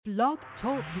Blog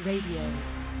Talk Radio.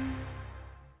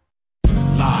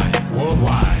 Live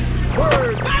worldwide.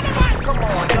 Word. Come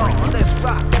on, y'all. Let's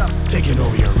rock up. Taking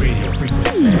over your radio frequency.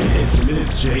 It's Miz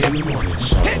J in the morning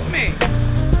show. Hit me.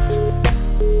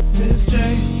 Miz J,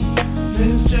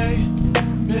 Miz J,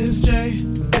 Miz J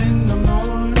in the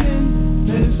morning.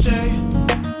 Miz J,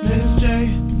 Miz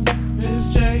J,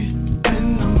 Miz J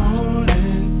in the morning.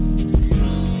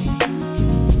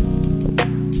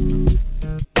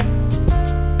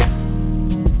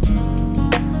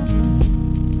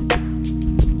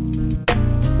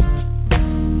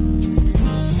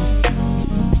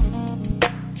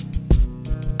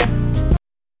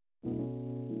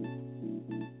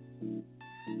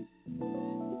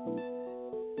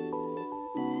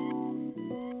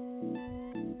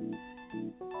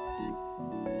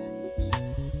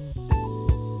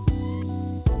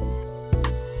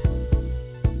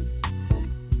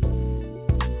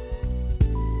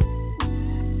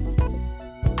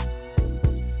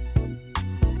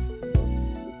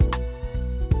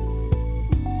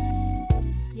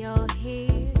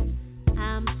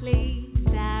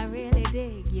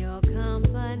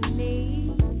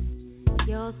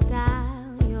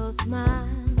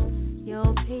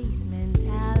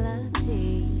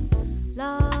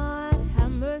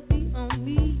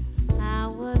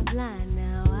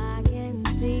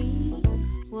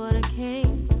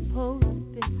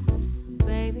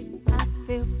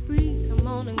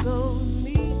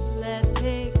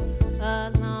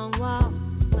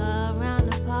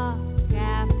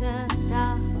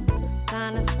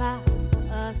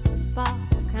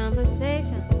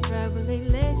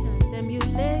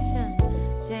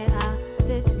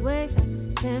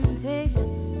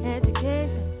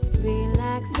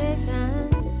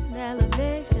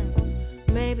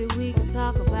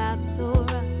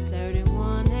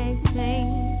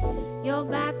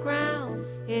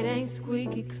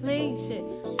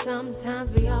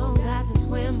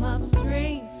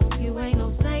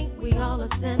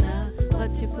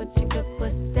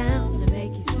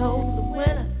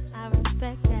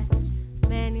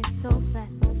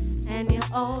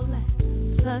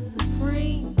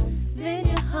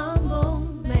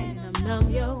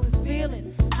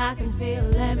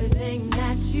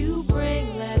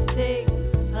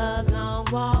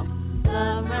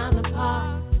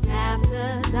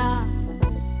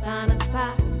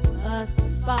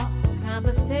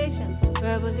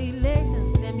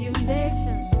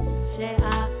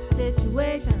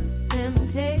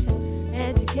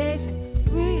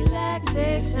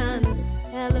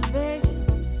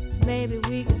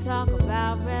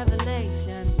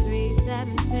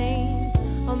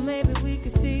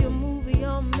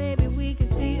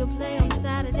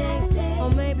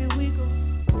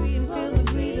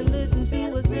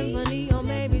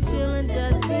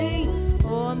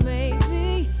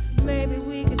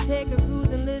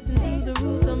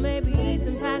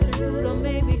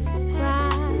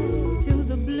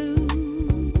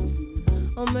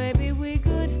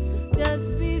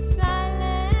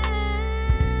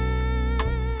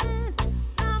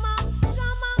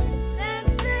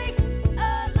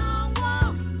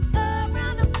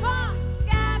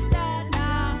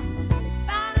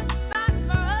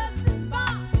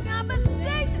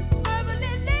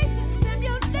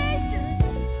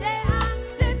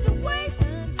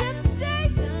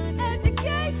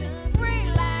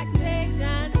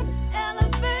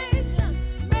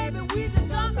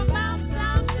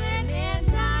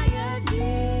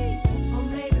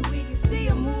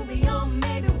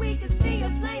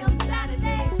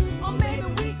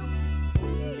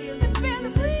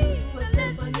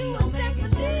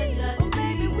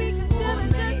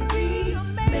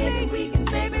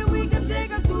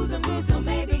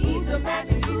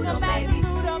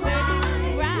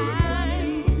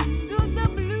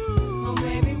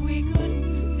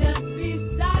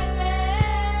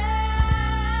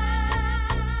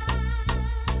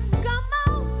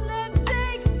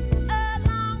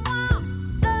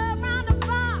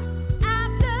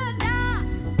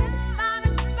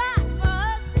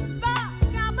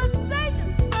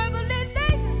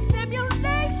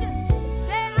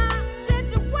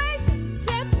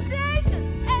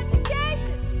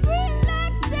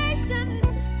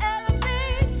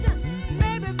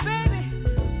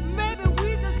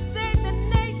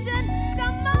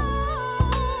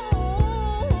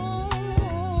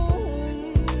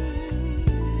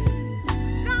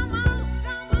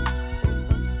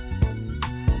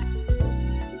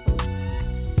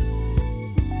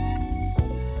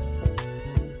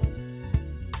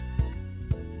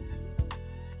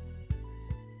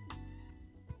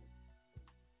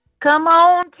 Come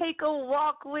on, take a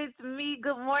walk with me.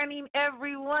 Good morning,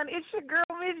 everyone. It's your girl,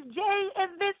 Miz J,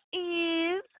 and this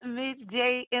is Miz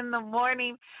J in the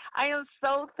morning. I am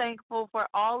so thankful for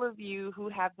all of you who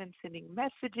have been sending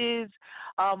messages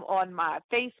on my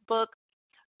Facebook,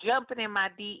 jumping in my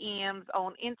DMs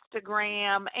on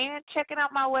Instagram, and checking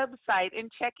out my website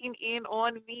and checking in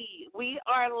on me. We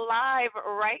are live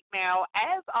right now,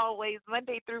 as always,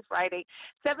 Monday through Friday,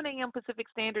 7 a.m. Pacific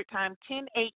Standard Time, 10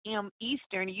 a.m.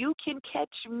 Eastern. You can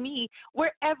catch me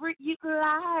wherever you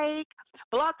like.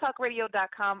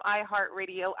 BlogTalkRadio.com,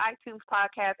 iHeartRadio, iTunes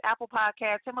Podcast, Apple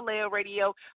Podcasts, Himalaya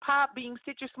Radio, Podbean,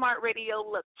 Stitcher Smart Radio.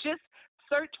 Look, just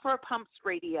search for Pumps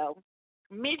Radio.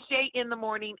 Miz J in the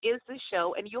morning is the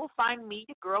show, and you'll find me,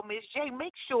 your girl, Miz J.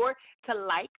 Make sure to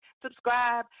like,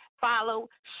 subscribe, follow,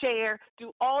 share,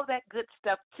 do all that good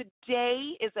stuff.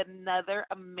 Today is another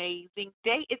amazing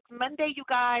day. It's Monday, you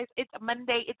guys. It's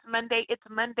Monday.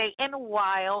 And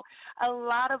while a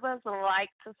lot of us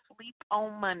like to sleep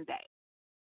on Monday,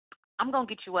 I'm going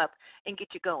to get you up and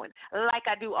get you going like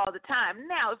I do all the time.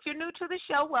 Now, if you're new to the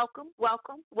show, welcome.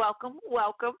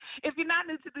 If you're not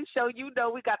new to the show, you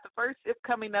know we got the first sip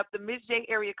coming up, the Miz J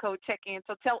area code check-in.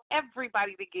 So tell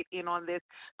everybody to get in on this.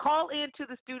 Call in to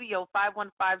the studio,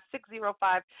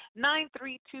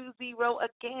 515-605-9320.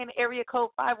 Again, area code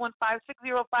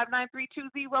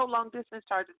 515-605-9320. Long-distance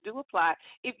charges do apply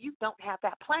if you don't have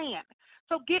that plan.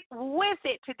 So get with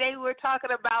it. Today we're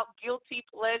talking about guilty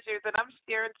pleasures, and I'm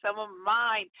sharing some of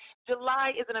mine.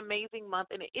 July is an amazing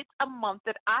month, and it's a month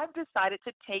that I've decided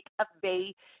to take a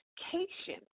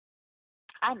vacation.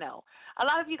 I know. A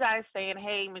lot of you guys saying,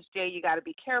 hey, Ms. J, you got to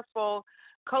be careful.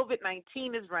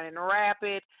 COVID-19 is running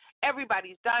rapid.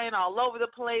 Everybody's dying all over the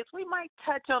place. We might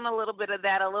touch on a little bit of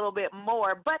that a little bit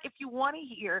more, but if you want to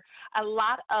hear a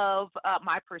lot of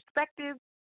my perspective,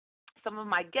 some of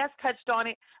my guests touched on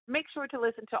it. Make sure to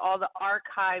listen to all the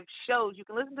archive shows. You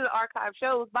can listen to the archive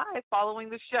shows by following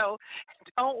the show.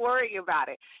 Don't worry about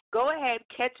it. Go ahead,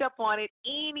 catch up on it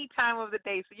any time of the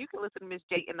day. So you can listen to Miz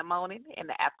J in the morning, in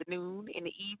the afternoon, in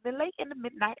the evening, late in the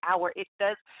midnight hour. It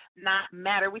does not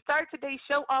matter. We start today's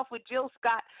show off with Jill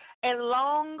Scott, A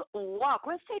Long Walk.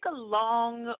 Let's take a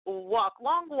long walk.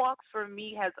 Long walks for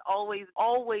me has always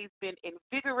been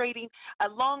invigorating. A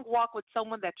long walk with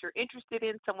someone that you're interested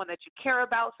in, someone that you care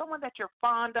about, someone that you're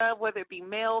fond of, whether it be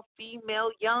male, female,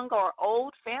 young or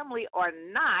old, family or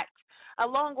not. A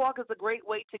long walk is a great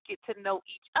way to get to know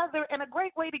each other and a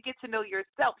great way to get to know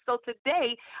yourself. So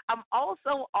today, I'm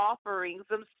also offering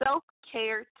some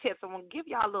self-care tips. I'm going to give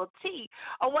y'all a little tea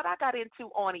on what I got into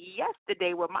on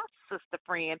yesterday with my sister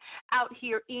friend out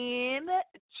here in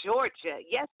Georgia.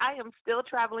 Yes, I am still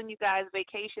traveling, you guys,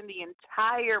 vacation the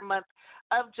entire month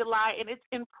of July, and it's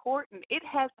important. It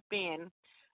has been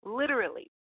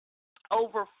literally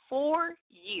over 4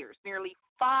 years, nearly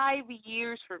 5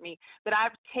 years for me, that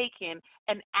I've taken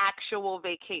an actual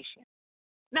vacation.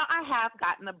 Now, I have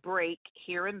gotten a break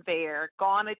here and there,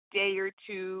 gone a day or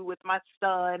two with my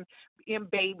son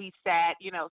and babysat,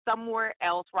 somewhere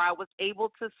else where I was able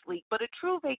to sleep. But a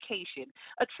true vacation,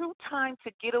 a true time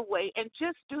to get away and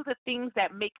just do the things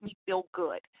that make me feel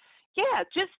good. Yeah,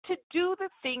 just to do the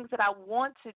things that I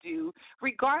want to do,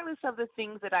 regardless of the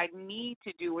things that I need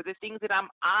to do or the things that I'm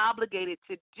obligated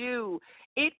to do.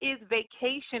 It is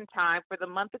vacation time for the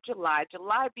month of July,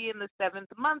 July being the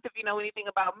 7th month. If you know anything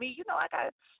about me, I got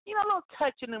a little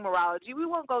touch in numerology. We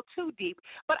won't go too deep,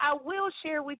 but I will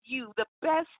share with you the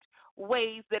best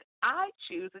ways that I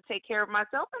choose to take care of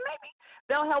myself, and maybe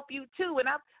they'll help you too. And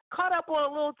I've caught up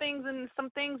on some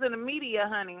things in the media,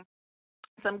 honey.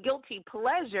 Some guilty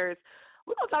pleasures.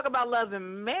 We're going to talk about love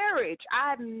and marriage.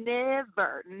 I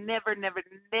never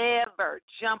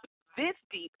jumped this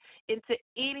deep into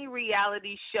any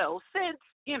reality show since,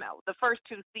 the first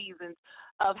 2 seasons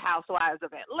of Housewives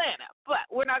of Atlanta. But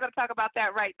we're not going to talk about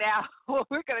that right now. What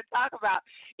we're going to talk about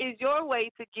is your way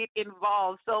to get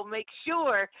involved. So make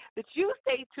sure that you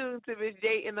stay tuned to Miz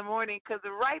J in the morning, because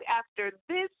right after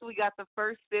this, we got the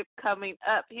first sip coming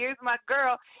up. Here's my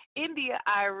girl, India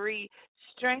Irie.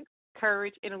 Strength,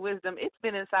 courage, and wisdom. It's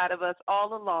been inside of us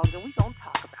all along, and we're going to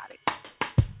talk about it.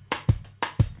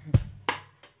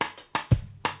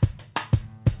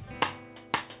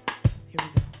 Here we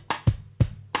go.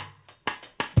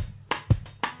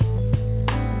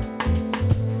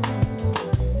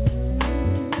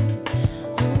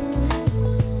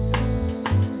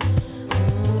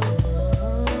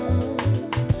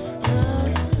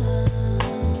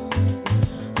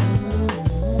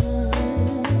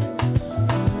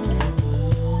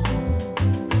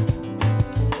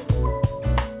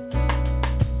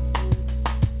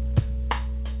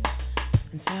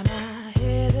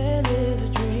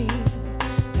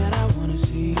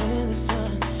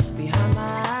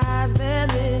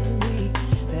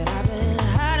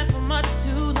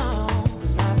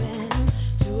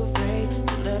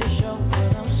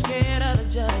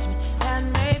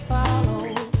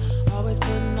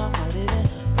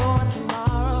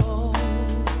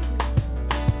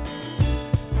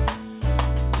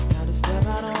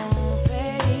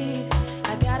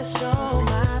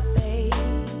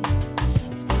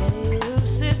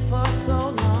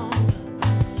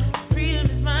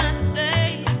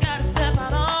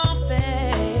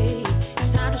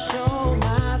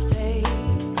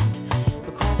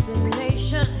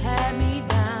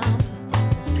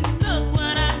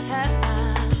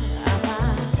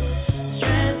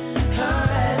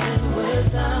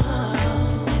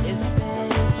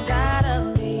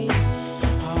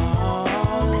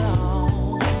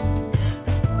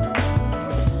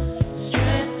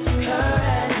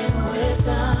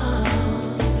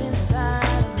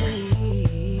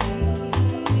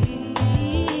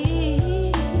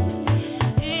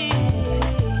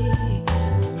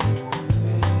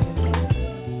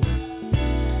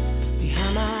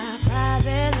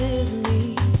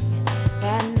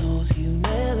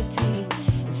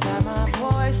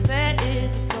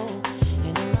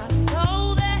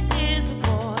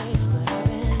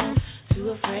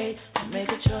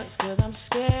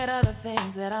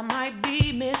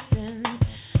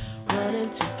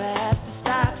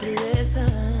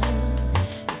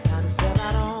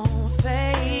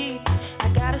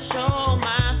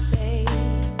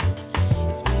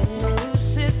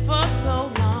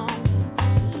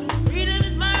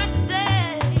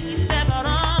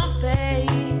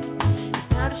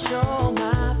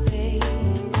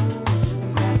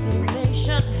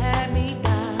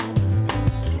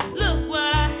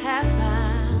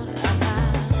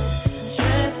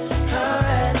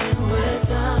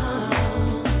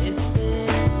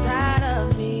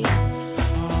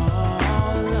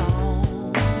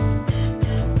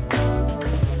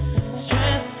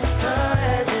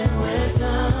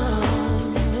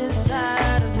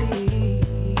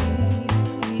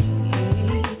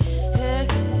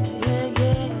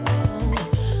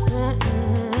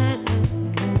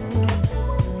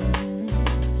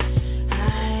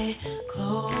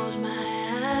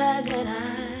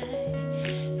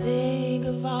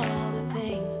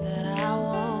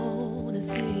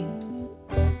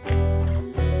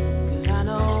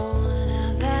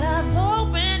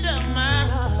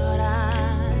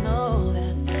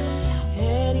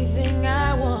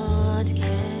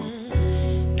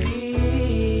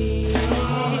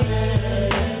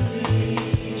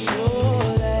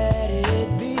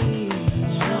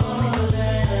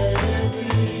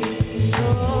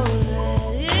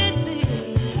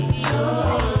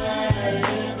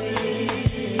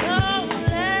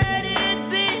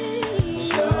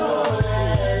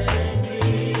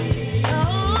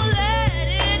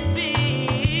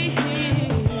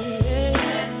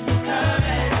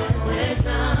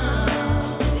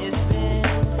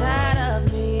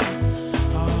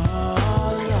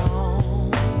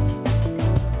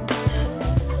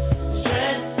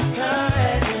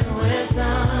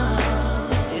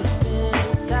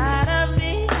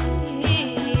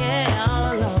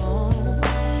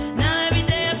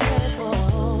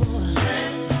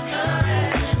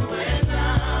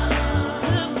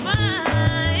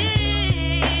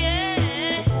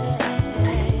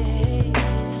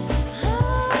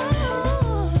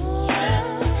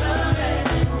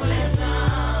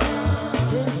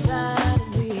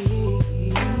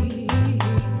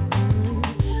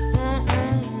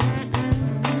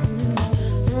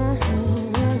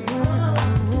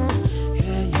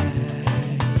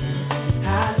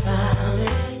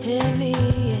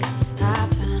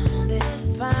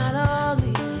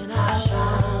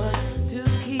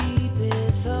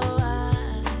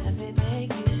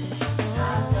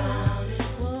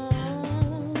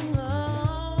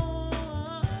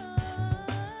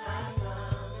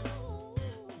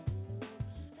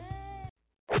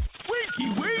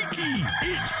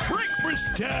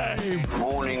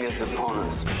 Morning is upon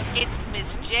us. It's Miz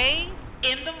J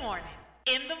in the morning.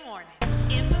 In the morning.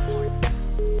 In the morning.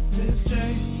 Miz J,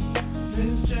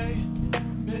 Miz J,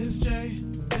 Miz J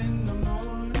in the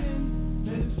morning.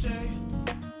 Miz J,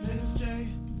 Miz J,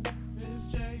 Miz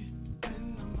J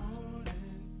in the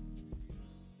morning.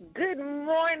 Good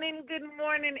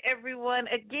morning, everyone.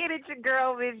 Again, it's your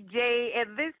girl, Miz J,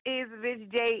 and this is Miz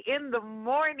J in the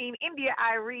morning. India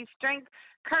Irie, strength,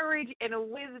 courage, and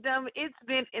wisdom. It's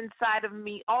been inside of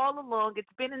me all along. It's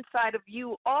been inside of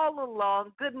you all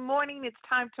along. Good morning. It's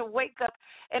time to wake up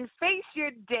and face your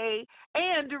day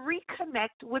and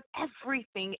reconnect with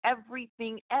everything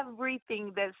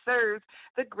that serves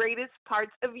the greatest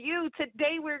parts of you.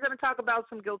 Today, we're going to talk about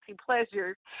some guilty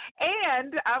pleasures,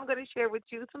 and I'm going to share with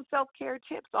you some self-care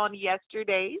tips. On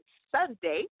yesterday,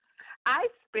 Sunday, I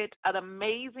spent an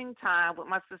amazing time with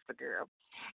my sister girl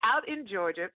out in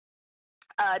Georgia,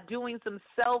 doing some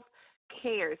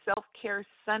self-care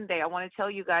Sunday. I want to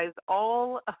tell you guys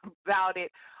all about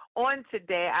it on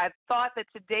today. I thought that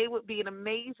today would be an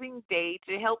amazing day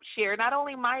to help share not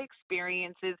only my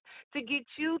experiences to get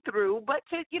you through, but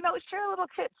to, share little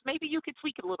tips. Maybe you could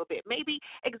tweak it a little bit. Maybe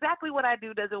exactly what I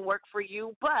do doesn't work for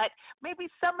you, but maybe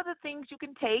some of the things you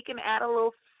can take and add a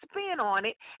little spin on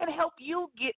it and help you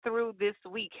get through this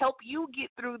week, help you get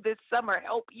through this summer,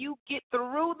 help you get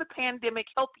through the pandemic,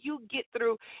 help you get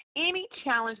through any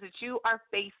challenge that you are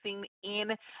facing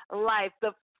in life.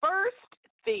 The first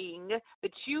thing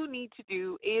that you need to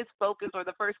do is focus, or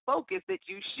the first focus that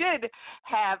you should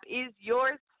have is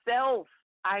yourself.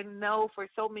 I know for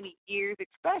so many years,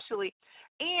 especially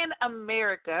in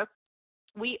America,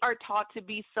 we are taught to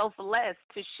be selfless,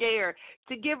 to share,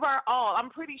 to give our all. I'm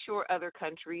pretty sure other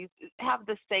countries have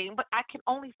the same, but I can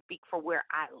only speak for where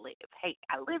I live. Hey,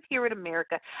 I live here in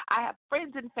America. I have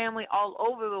friends and family all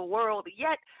over the world,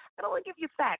 yet I can only give you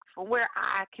facts from where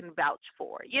I can vouch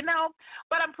for,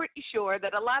 But I'm pretty sure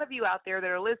that a lot of you out there that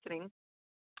are listening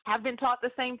have been taught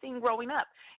the same thing growing up.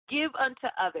 Give unto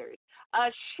others.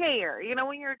 Share.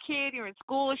 When you're a kid, you're in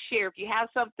school, share. If you have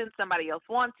something, somebody else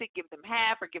wants it, give them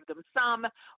half or give them some,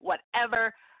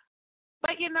 whatever.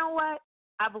 But you know what?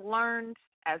 I've learned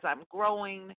as I'm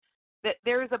growing that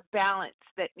there is a balance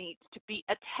that needs to be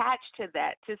attached to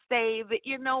that, to say that,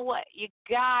 you know what? You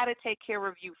got to take care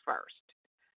of you first.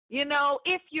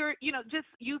 If you're, just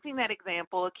using that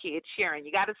example, a kid sharing,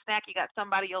 you got a snack, you got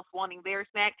somebody else wanting their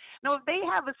snack. Now, if they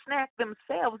have a snack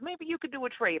themselves, maybe you could do a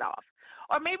trade-off.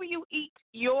 Or maybe you eat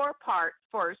your part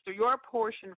first or your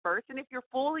portion first, and if you're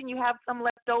full and you have some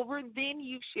left over, then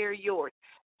you share yours.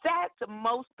 That's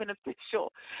most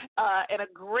beneficial and a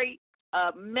great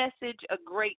message, a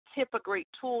great tip, a great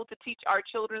tool to teach our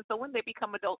children so when they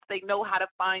become adults, they know how to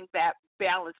find that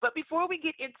balance. But before we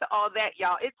get into all that,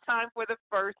 y'all, it's time for the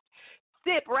first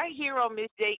sip right here on Miz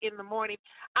J in the morning.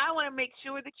 I want to make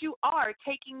sure that you are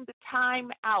taking the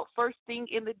time out first thing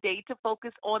in the day to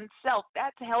focus on self.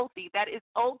 That's healthy. That is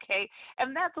okay.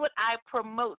 And that's what I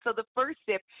promote. So the first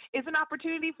sip is an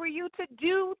opportunity for you to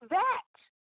do that.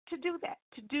 To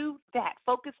do that.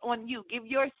 Focus on you. Give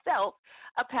yourself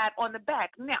a pat on the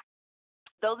back. Now,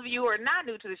 those of you who are not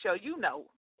new to the show, you know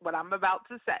what I'm about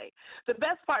to say. The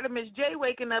best part of Miz J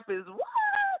waking up is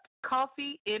what?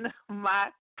 Coffee in my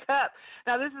cup.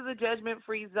 Now, this is a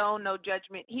judgment-free zone, no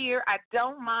judgment here. I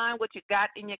don't mind what you got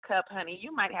in your cup, honey.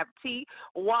 You might have tea,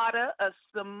 water, a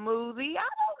smoothie.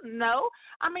 I don't know.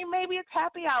 Maybe it's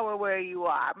happy hour where you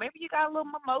are. Maybe you got a little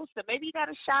mimosa. Maybe you got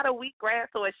a shot of wheatgrass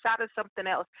or a shot of something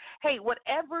else. Hey,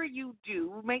 whatever you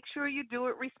do, make sure you do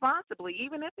it responsibly,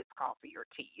 even if it's coffee or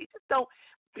tea. You just don't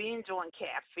binge on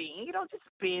caffeine. You don't just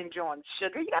binge on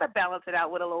sugar. You got to balance it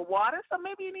out with a little water, so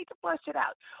maybe you need to flush it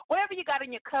out. Whatever you got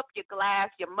in your cup, your glass,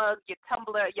 your mug, your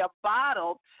tumbler, your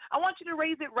bottle, I want you to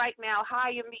raise it right now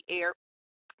high in the air,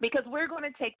 because we're going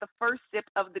to take the first sip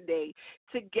of the day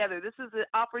together. This is an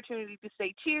opportunity to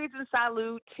say cheers and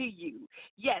salute to you.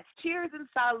 Yes, cheers and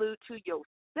salute to yourself.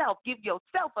 Give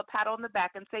yourself a pat on the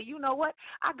back and say, you know what?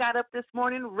 I got up this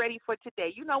morning ready for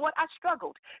today. You know what? I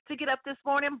struggled to get up this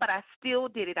morning, but I still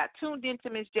did it. I tuned into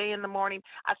Miz J in the morning.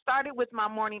 I started with my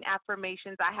morning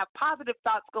affirmations. I have positive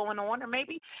thoughts going on, or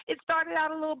maybe it started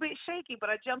out a little bit shaky, but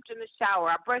I jumped in the shower.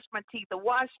 I brushed my teeth. I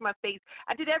washed my face.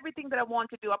 I did everything that I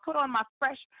wanted to do. I put on my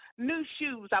fresh new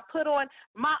shoes. I put on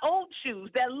my old shoes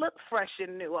that look fresh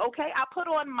and new, okay? I put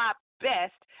on my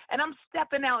best, and I'm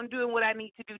stepping out and doing what I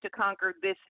need to do to conquer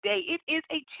this day. It is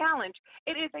a challenge.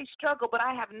 It is a struggle, but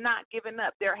I have not given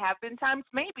up. There have been times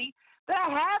maybe that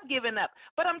I have given up,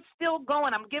 but I'm still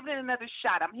going. I'm giving it another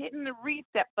shot. I'm hitting the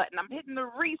reset button. I'm hitting the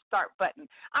restart button.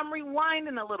 I'm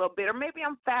rewinding a little bit, or maybe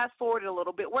I'm fast forwarding a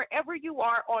little bit. Wherever you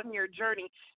are on your journey,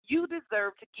 you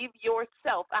deserve to give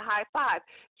yourself a high five.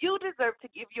 You deserve to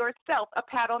give yourself a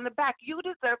pat on the back. You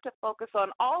deserve to focus on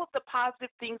all of the positive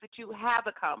things that you have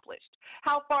accomplished,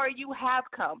 how far you have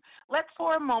come. Let's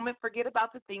for a moment forget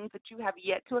about the things that you have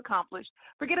yet to accomplish.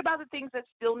 Forget about the things that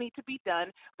still need to be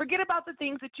done. Forget about the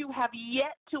things that you have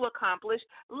yet to accomplish.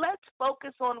 Let's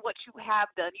focus on what you have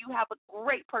done. You have a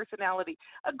great personality,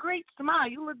 a great smile.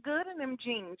 You look good in them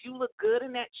jeans. You look good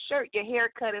in that shirt. Your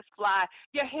haircut is fly.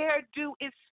 Your hairdo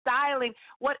is styling.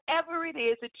 Whatever it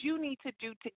is that you need to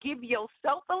do to give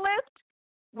yourself a lift,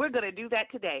 we're going to do that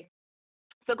today.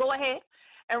 So go ahead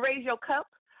and raise your cup.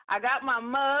 I got my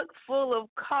mug full of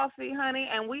coffee, honey,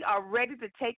 and we are ready to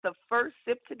take the first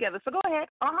sip together. So go ahead.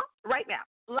 Right now.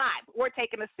 Live. We're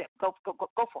taking a sip. Go for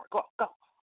it. Go.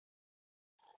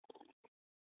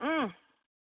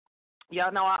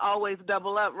 Y'all know I always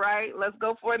double up, right? Let's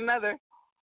go for another.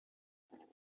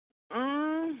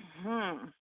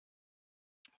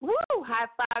 Woo! High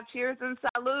five, cheers, and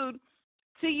salute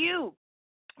to you.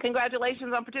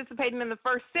 Congratulations on participating in the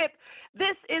first sip.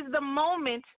 This is the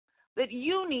moment that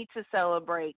you need to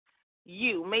celebrate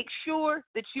you. Make sure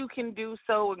that you can do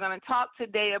so. We're going to talk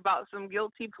today about some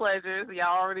guilty pleasures.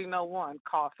 Y'all already know one,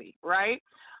 coffee, right?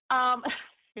 So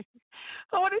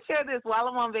I want to share this. While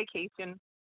I'm on vacation,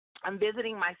 I'm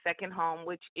visiting my second home,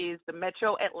 which is the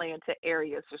Metro Atlanta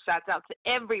area. So shouts out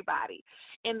to everybody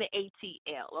in the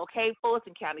ATL, okay?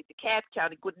 Fulton County, DeKalb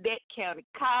County, Gwinnett County,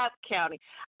 Cobb County.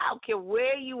 I don't care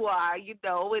where you are, you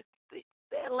know, it's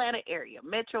the Atlanta area,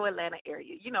 Metro Atlanta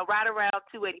area, you know, right around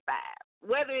 285.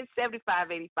 Whether it's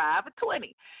 75, 85, or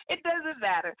 20, it doesn't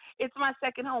matter. It's my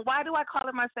second home. Why do I call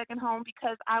it my second home?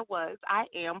 Because I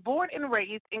am born and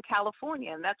raised in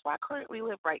California, and that's where I currently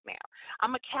live right now.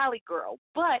 I'm a Cali girl,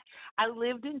 but I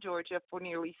lived in Georgia for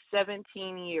nearly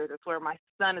 17 years. That's where my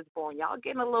son is born. Y'all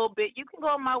getting a little bit. You can go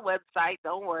on my website.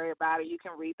 Don't worry about it. You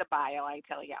can read the bio. I ain't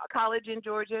telling y'all. College in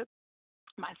Georgia.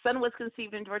 My son was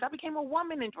conceived in Georgia. I became a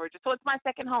woman in Georgia, so it's my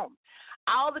second home.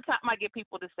 All the time I get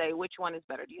people to say, which one is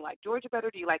better? Do you like Georgia better?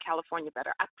 Do you like California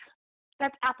better?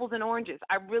 That's apples and oranges.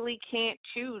 I really can't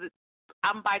choose.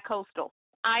 I'm bi-coastal.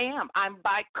 I am. I'm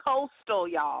bi-coastal,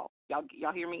 y'all.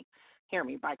 Y'all hear me? Hear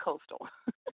me, bi-coastal.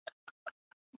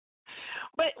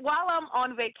 But while I'm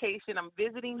on vacation, I'm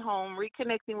visiting home,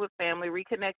 reconnecting with family,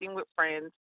 reconnecting with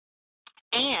friends,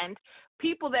 and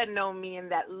people that know me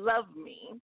and that love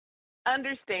me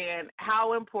understand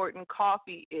how important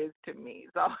coffee is to me.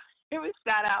 So give a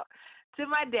shout out to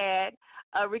my dad,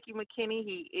 Ricky McKinney.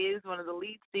 He is one of the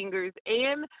lead singers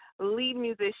and lead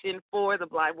musician for the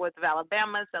Blind Boys of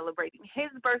Alabama, celebrating his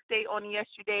birthday on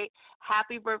yesterday.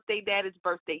 Happy birthday, Dad. It's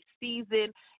birthday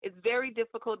season. It's very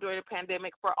difficult during the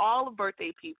pandemic for all of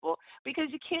birthday people because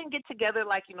you can't get together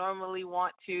like you normally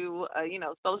want to,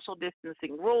 social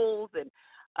distancing rules and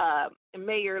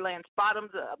Mayor Lance Bottoms,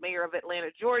 mayor of Atlanta,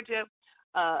 Georgia,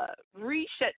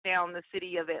 re-shut down the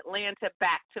city of Atlanta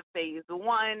back to phase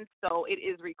 1. So it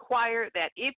is required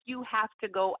that if you have to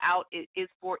go out, it is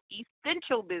for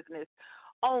essential business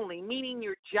only, meaning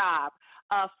your job,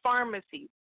 pharmacy,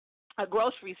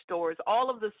 grocery stores. All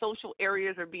of the social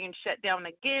areas are being shut down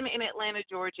again in Atlanta,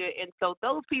 Georgia. And so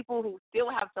those people who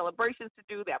still have celebrations to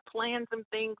do, that plan some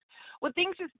things, with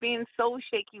things just being so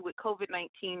shaky with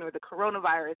COVID-19 or the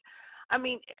coronavirus, I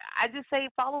mean, I just say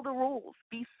follow the rules.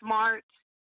 Be smart,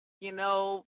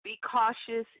 be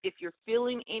cautious. If you're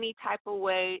feeling any type of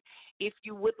way, if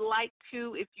you would like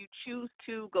to, if you choose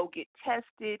to, go get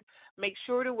tested. Make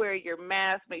sure to wear your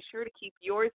mask. Make sure to keep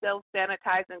yourself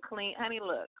sanitized and clean. Honey,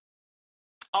 look.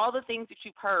 All the things that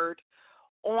you've heard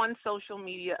on social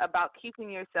media about keeping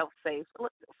yourself safe,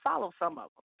 follow some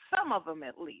of them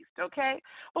at least, okay?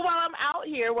 But while I'm out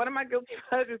here, one of my guilty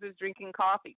pleasures is drinking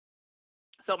coffee.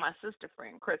 So my sister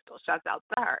friend, Crystal, shouts out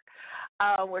to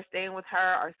her. We're staying with her.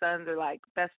 Our sons are like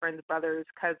best friends, brothers,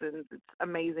 cousins. It's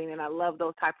amazing, and I love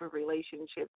those type of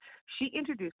relationships. She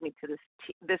introduced me to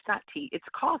this not tea, it's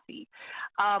coffee.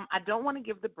 I don't want to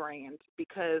give the brand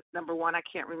because, number one, I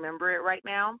can't remember it right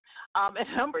now. And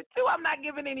number two, I'm not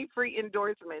giving any free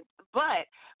endorsements. But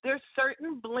there's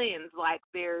certain blends, like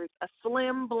there's a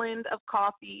slim blend of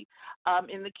coffee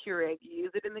in the Keurig. You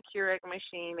use it in the Keurig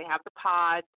machine. They have the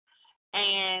pods.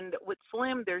 And with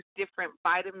Slim, there's different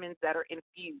vitamins that are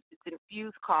infused. It's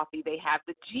infused coffee. They have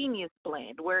the Genius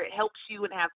blend where it helps you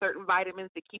and have certain vitamins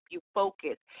to keep you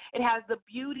focused. It has the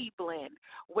Beauty blend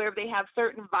where they have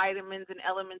certain vitamins and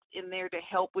elements in there to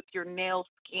help with your nails,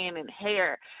 skin, and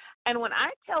hair. And when I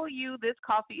tell you this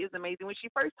coffee is amazing, when she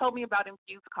first told me about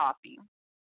infused coffee,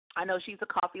 I know she's a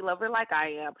coffee lover like I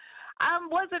am. I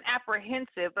wasn't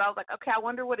apprehensive, but I was like, okay, I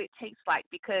wonder what it tastes like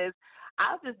because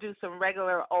I'll just do some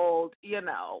regular old,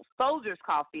 soldier's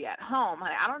coffee at home.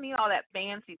 Honey, I don't need all that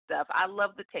fancy stuff. I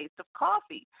love the taste of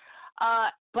coffee.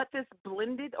 But this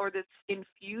blended or this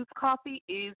infused coffee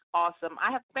is awesome.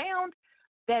 I have found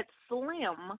that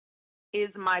Slim is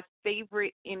my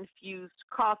favorite infused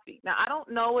coffee. Now, I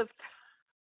don't know if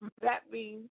that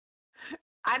means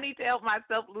I need to help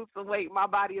myself lose some weight. My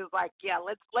body is like, yeah,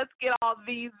 let's get all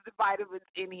these vitamins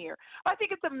in here. But I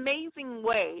think it's an amazing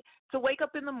way to wake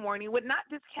up in the morning with not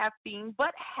just caffeine,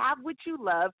 but have what you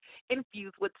love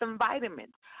infused with some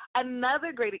vitamins.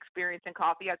 Another great experience in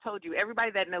coffee, I told you,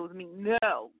 everybody that knows me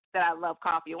knows that I love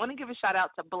coffee. I want to give a shout out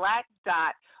to Black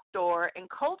Dot Store and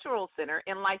Cultural Center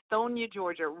in Lithonia,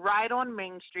 Georgia, right on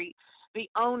Main Street. The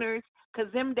owners,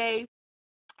 Kazimde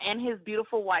and his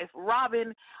beautiful wife,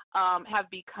 Robin, have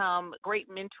become great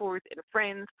mentors and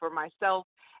friends for myself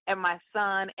and my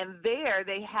son. And there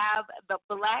they have the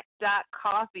Black Dot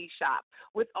Coffee Shop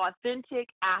with authentic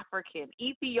African,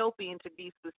 Ethiopian to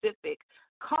be specific,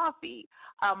 coffee.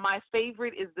 My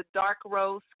favorite is the dark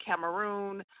roast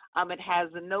Cameroon. It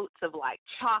has the notes of like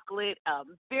chocolate.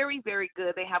 Very, very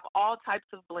good. They have all types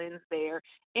of blends there,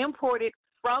 imported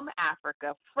from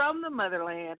Africa, from the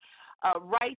motherland,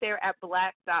 right there at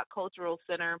Black Dot Cultural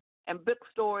Center and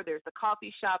Bookstore. There's a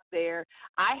coffee shop there.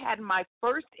 I had my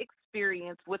first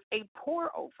experience with a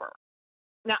pour over.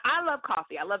 Now, I love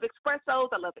coffee. I love espressos.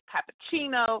 I love the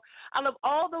cappuccino. I love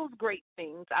all those great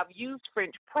things. I've used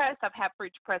French press. I've had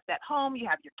French press at home. You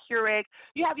have your Keurig.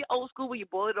 You have your old school where you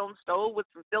boil it on the stove with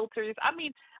some filters. I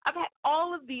mean, I've had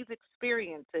all of these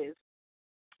experiences,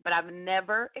 but I've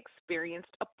never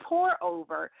experienced a pour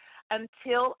over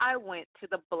until I went to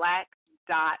the Black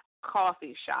Dot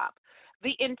Coffee Shop.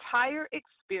 The entire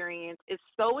experience is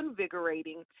so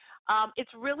invigorating.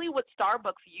 It's really what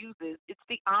Starbucks uses. It's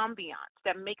the ambiance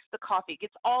that makes the coffee. It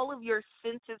gets all of your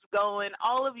senses going,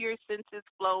 all of your senses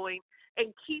flowing,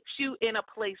 and keeps you in a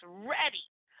place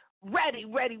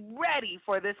ready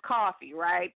for this coffee,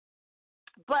 right?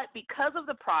 But because of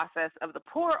the process of the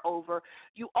pour over,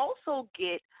 you also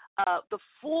get the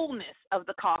fullness of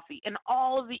the coffee and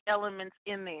all of the elements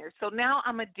in there. So now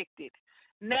I'm addicted.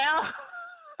 Now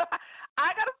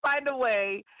I got to find a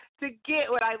way to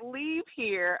get when I leave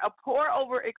here a pour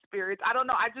over experience. I don't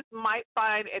know. I just might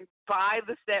find and buy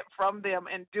the set from them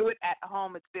and do it at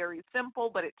home. It's very simple,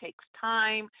 but it takes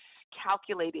time.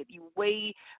 Calculated. You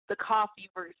weigh the coffee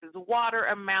versus water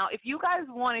amount. If you guys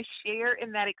want to share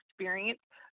in that experience,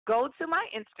 go to my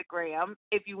Instagram.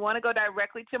 If you want to go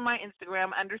directly to my Instagram,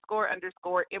 _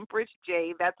 Empress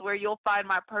J, that's where you'll find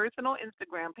my personal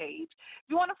Instagram page. If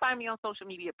you want to find me on social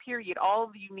media, period,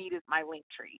 all you need is my link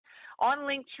tree. On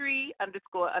Linktree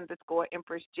 _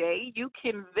 Empress J, you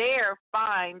can there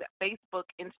find Facebook,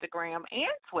 Instagram,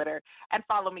 and Twitter and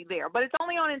follow me there. But it's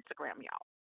only on Instagram, y'all.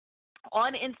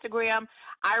 On Instagram,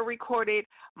 I recorded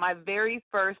my very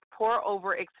first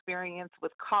pour-over experience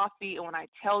with coffee, and when I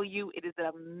tell you, it is an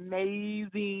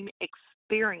amazing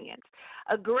experience.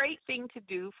 A great thing to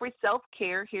do for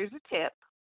self-care, here's a tip,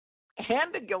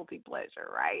 and a guilty pleasure,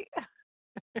 right?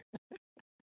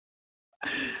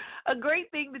 A great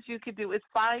thing that you could do is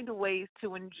find ways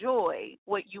to enjoy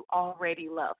what you already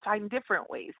love. Find different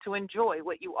ways to enjoy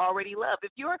what you already love.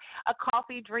 If you're a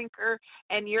coffee drinker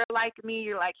and you're like me,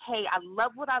 you're like, hey, I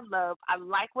love what I love. I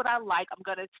like what I like. I'm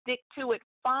going to stick to it.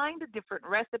 Find a different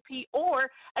recipe or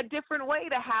a different way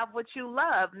to have what you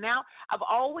love. Now, I've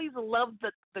always loved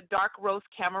the dark roast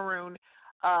Cameroon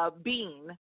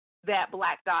bean that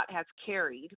Black Dot has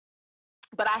carried,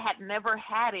 but I had never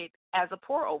had it as a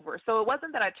pour over. So it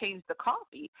wasn't that I changed the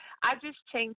coffee. I just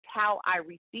changed how I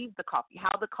received the coffee,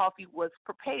 how the coffee was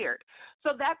prepared.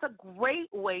 So that's a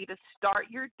great way to start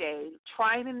your day,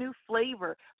 trying a new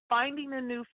flavor, finding a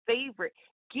new favorite.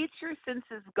 Get your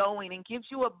senses going and gives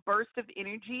you a burst of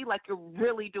energy like you're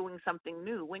really doing something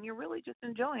new when you're really just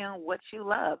enjoying what you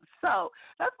love. So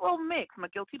that's a little mix. My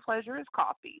guilty pleasure is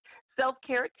coffee.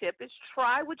 Self-care tip is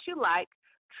try what you like.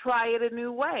 Try it a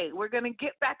new way. We're going to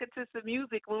get back into some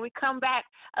music. When we come back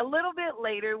a little bit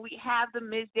later, we have the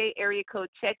Miz J area code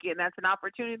check-in. That's an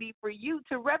opportunity for you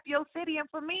to rep your city and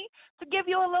for me to give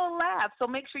you a little laugh. So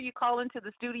make sure you call into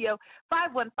the studio,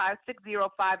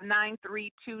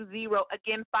 515-605-9320.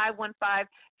 Again,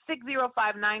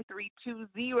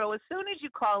 515-605-9320. As soon as you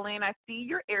call in, I see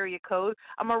your area code.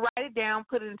 I'm going to write it down,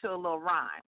 put it into a little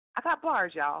rhyme. I got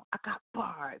bars, y'all. I got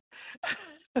bars.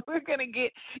 We're going to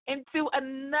get into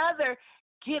another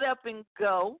Get Up and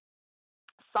Go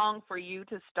song for you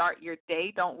to start your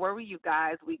day. Don't worry, you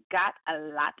guys. We got a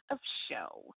lot of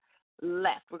show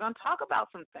left. We're going to talk about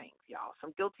some things, y'all,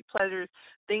 some guilty pleasures,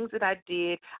 things that I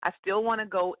did. I still want to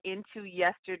go into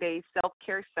yesterday's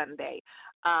Self-Care Sunday.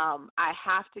 I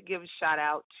have to give a shout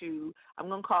out to, I'm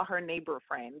going to call her neighbor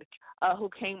friend, who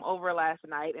came over last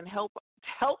night and helped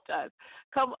us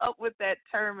come up with that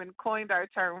term and coined our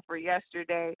term for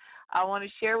yesterday. I want to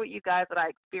share with you guys what I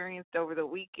experienced over the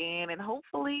weekend, and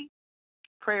hopefully,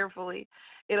 prayerfully,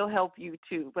 it'll help you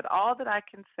too. But all that I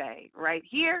can say right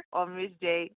here on Miz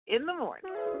J in the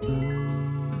morning.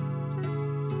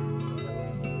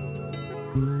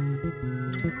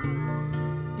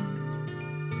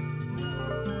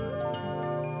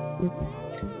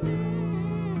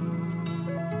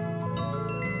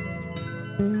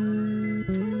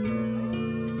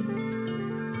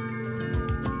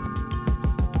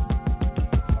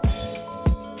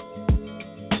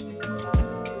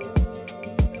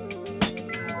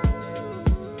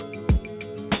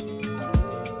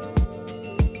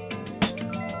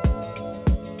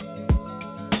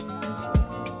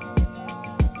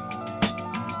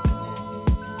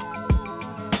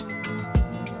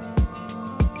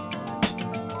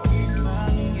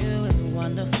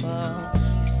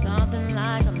 Something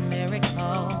like a miracle.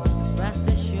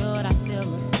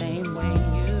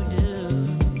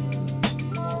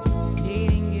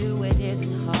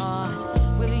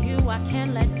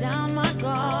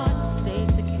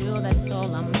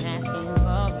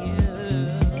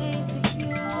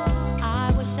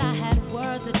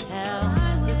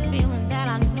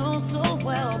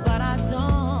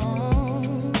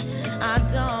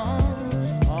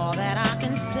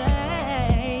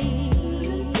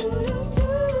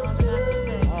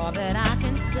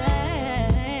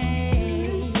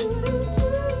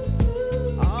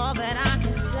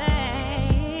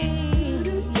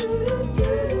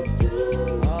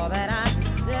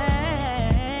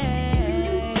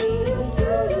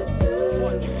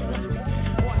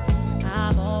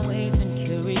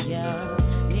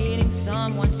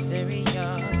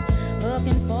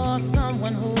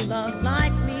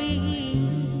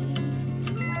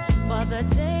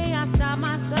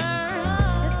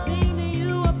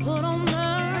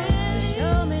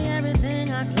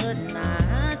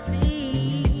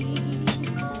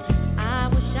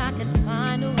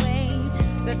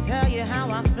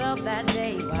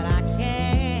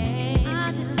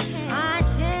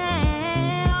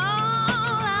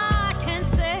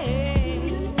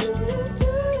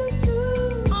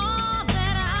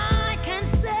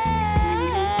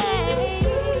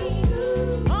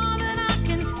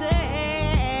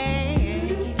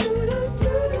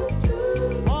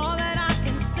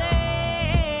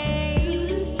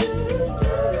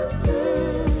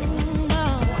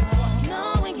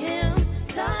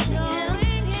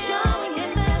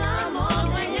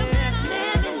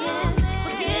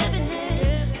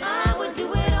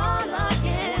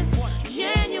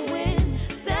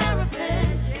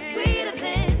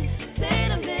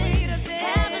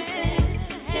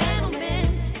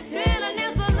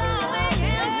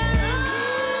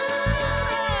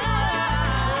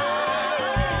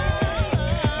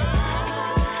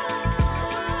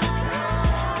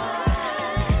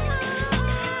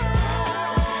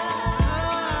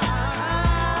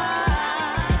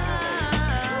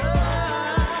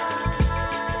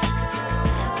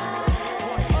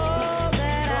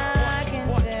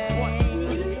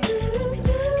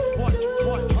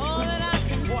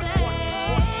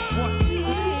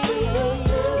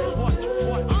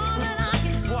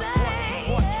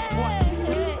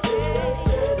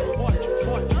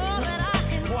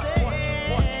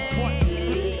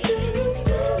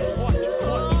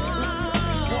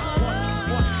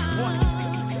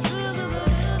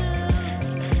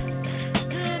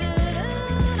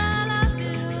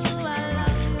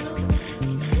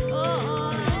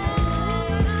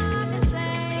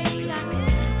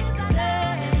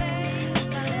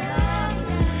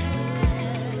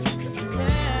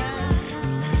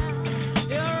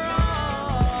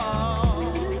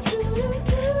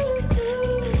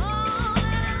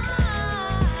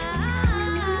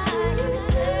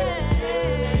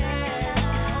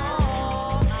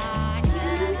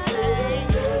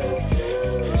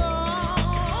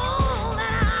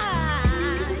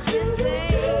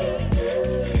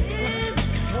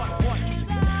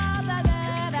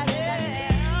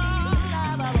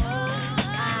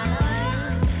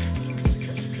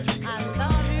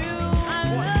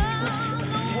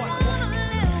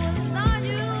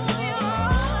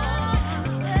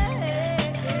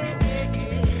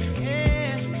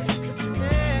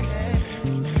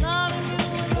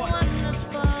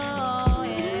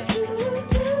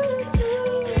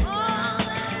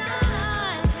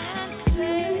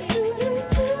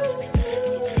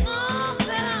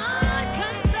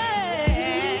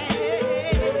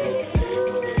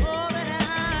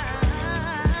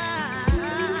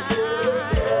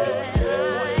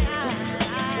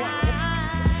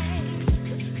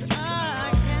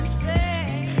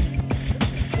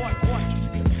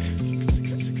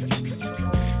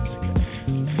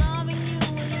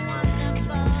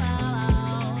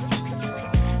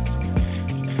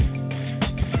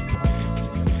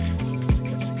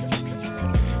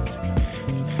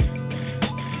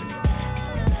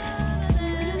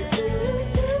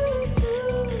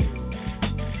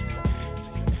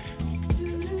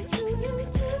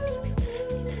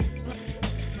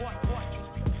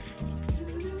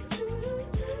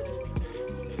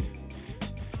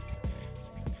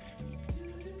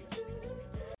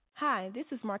 Hi, this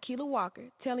is Markeela Walker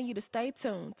telling you to stay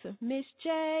tuned to Miss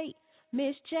J,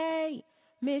 Miss J,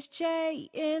 Miss J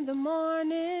in the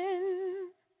morning.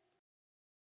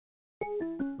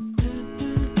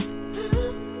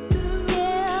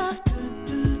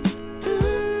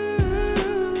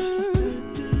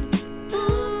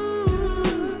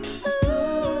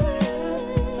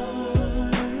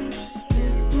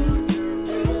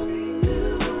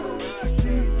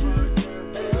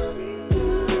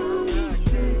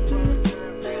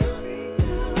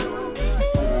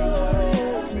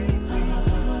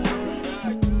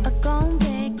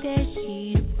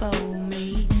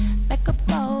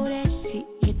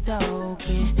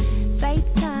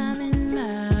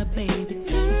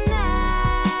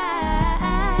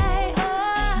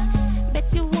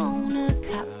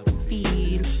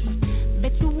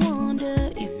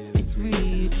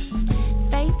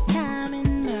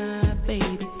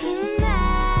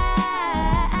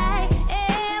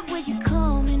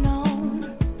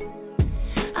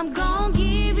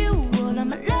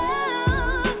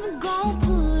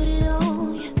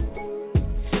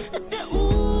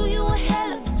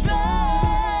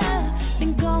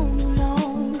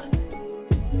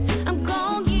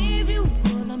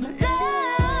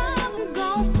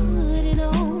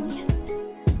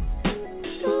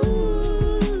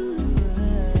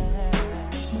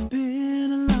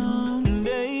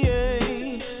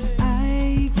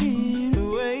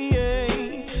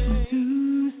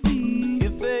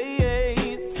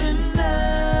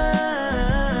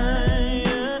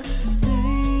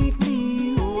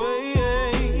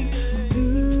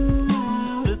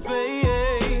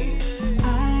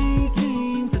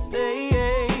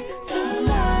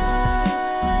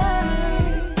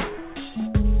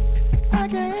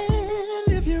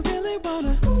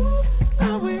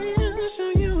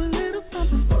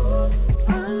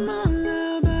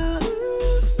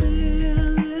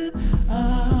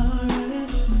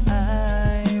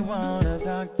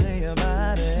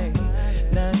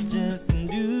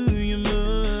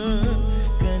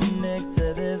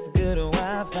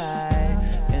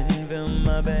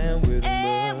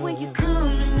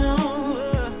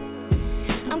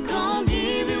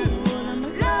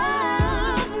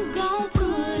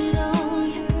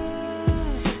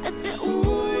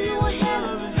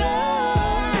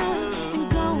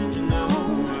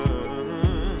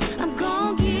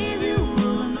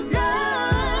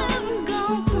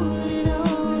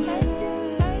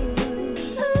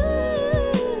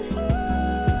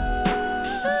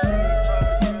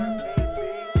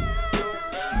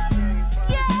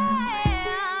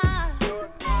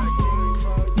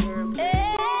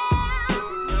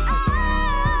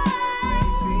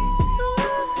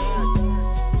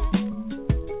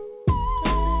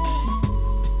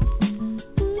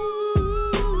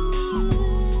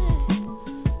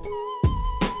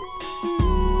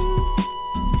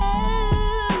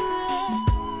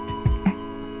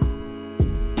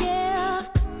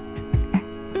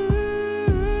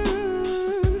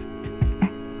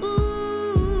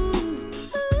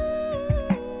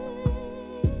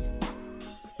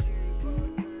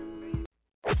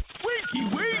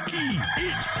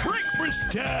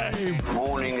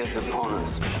 Morning is upon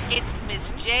us. It's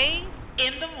Miss J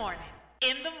in the morning.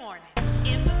 In the morning.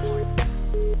 In the morning.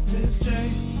 Miss J,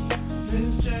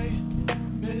 Miss J,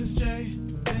 Miss J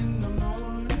in the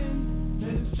morning.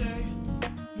 Miss J,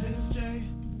 Miss J,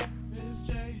 Miss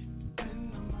J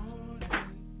in the morning.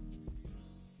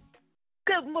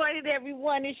 Good morning,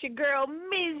 everyone. It's your girl,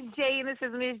 Miz J, and this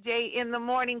is Miz J in the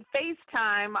morning.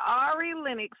 FaceTime, Ari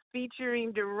Lennox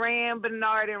featuring Duran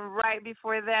Bernard, and right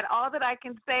before that, All That I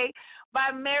Can Say by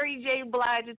Mary J.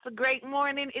 Blige. It's a great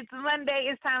morning. It's Monday.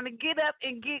 It's time to get up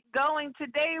and get going.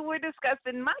 Today, we're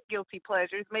discussing my guilty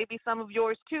pleasures, maybe some of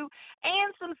yours too,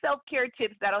 and some self-care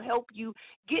tips that'll help you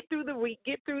get through the week,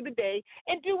 get through the day,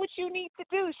 and do what you need to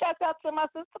do. Shout out to my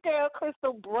sister girl,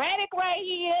 Crystal Braddock, right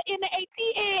here in the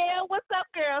ATL. What's up,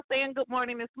 girl? Saying good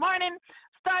morning this morning.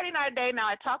 Starting our day. Now,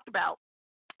 I talked about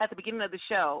at the beginning of the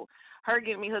show her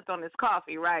getting me hooked on this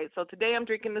coffee, right? So today I'm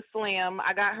drinking the Slim.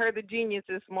 I got her the Genius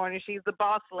this morning. She's the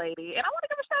boss lady. And I want to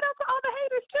give a shout out to all the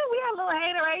haters, too. We had a little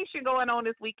hateration going on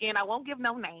this weekend. I won't give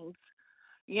no names.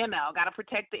 You know, got to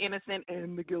protect the innocent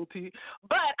and the guilty.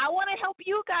 But I want to help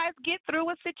you guys get through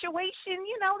a situation,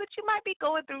 you know, that you might be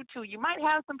going through, too. You might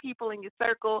have some people in your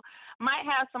circle, might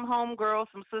have some homegirls,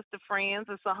 some sister friends,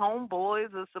 or some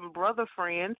homeboys, or some brother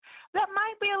friends that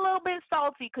might be a little bit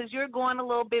salty because you're going a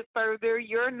little bit further.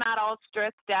 You're not all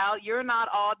stressed out. You're not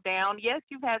all down. Yes,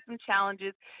 you've had some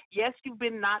challenges. Yes, you've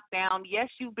been knocked down. Yes,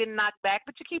 you've been knocked back,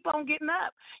 but you keep on getting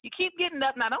up. You keep getting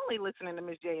up, not only listening to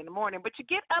Miss J in the morning, but you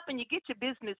get up and you get your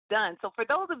business business done. So for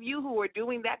those of you who are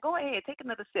doing that, go ahead, take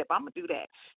another sip. I'm going to do that.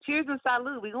 Cheers and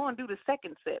salute. We're going to do the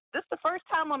second sip. This is the first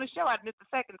time on the show I did the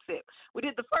second sip. We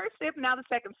did the first sip, now the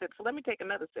second sip. So let me take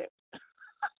another sip.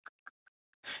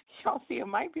 Y'all see, it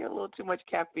might be a little too much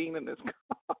caffeine in this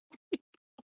coffee.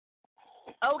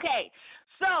 Okay,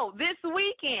 so this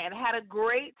weekend had a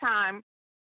great time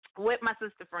with my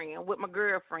sister friend, with my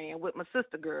girlfriend, with my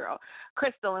sister girl,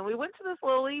 Crystal, and we went to this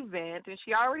little event, and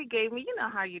she already gave me, you know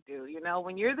how you do,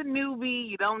 when you're the newbie,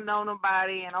 you don't know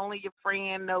nobody, and only your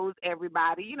friend knows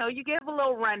everybody, you give a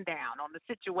little rundown on the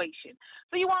situation,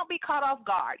 so you won't be caught off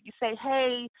guard. You say,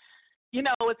 hey,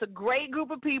 it's a great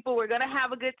group of people. We're going to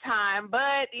have a good time.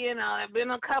 But, there have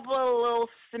been a couple of little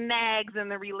snags in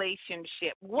the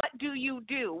relationship. What do you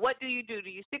do? What do you do? Do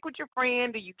you stick with your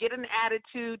friend? Do you get an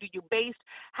attitude? Do you base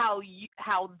how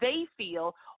they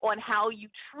feel on how you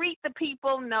treat the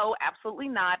people? No, absolutely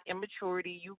not.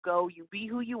 Immaturity. You go. You be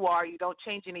who you are. You don't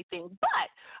change anything.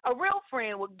 But a real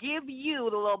friend will give you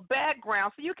the little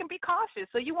background so you can be cautious,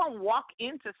 so you won't walk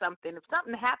into something. If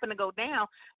something happened to go down,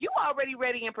 you already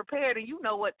ready and prepared, and you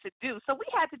know what to do. So we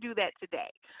had to do that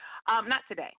today. Not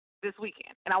today, this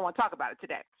weekend, and I want to talk about it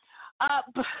today.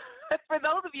 But for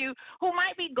those of you who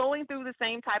might be going through the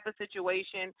same type of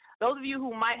situation, those of you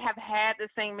who might have had the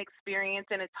same experience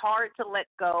and it's hard to let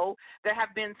go, there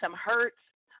have been some hurts,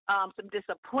 some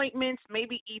disappointments,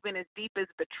 maybe even as deep as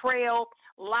betrayal,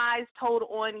 lies told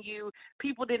on you,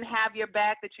 people didn't have your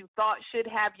back that you thought should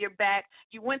have your back.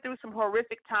 You went through some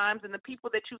horrific times, and the people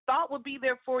that you thought would be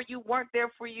there for you weren't there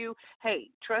for you. Hey,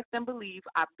 trust and believe,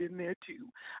 I've been there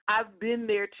too. I've been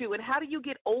there too. And how do you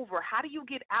get over? How do you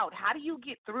get out? How do you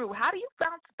get through? How do you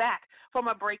bounce back from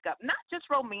a breakup? Not just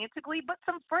romantically, but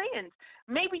some friends.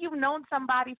 Maybe you've known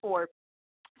somebody for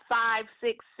 5,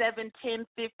 6, 7, 10,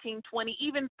 15, 20,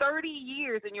 even 30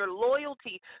 years, and your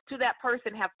loyalty to that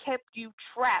person have kept you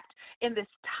trapped in this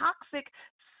toxic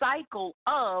cycle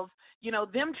of,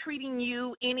 them treating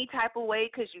you any type of way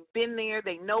because you've been there.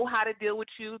 They know how to deal with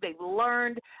you. They've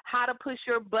learned how to push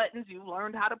your buttons. You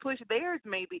learned how to push theirs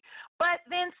maybe. But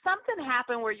then something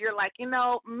happened where you're like,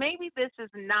 maybe this is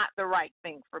not the right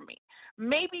thing for me.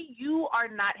 Maybe you are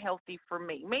not healthy for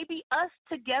me. Maybe us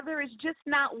together is just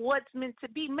not what's meant to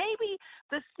be. Maybe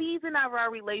the season of our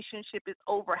relationship is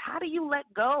over. How do you let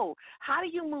go? How do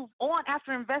you move on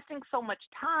after investing so much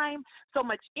time, so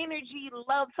much energy,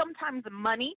 love, sometimes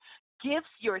money,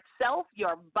 gifts, yourself,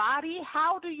 your body?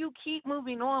 How do you keep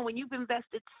moving on when you've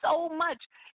invested so much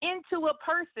into a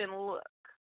person? Look,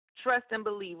 trust and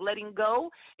believe. Letting go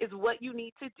is what you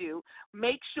need to do.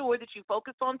 Make sure that you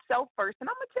focus on self first, and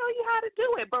I'm going to tell you how to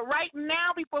do it. But right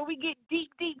now, before we get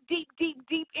deep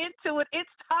into it, it's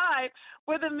time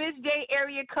for the Miz J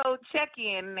area code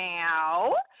check-in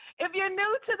now. If you're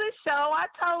new to the show, I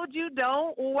told you,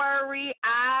 don't worry,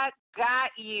 I got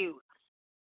you.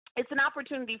 It's an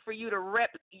opportunity for you to rep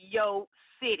your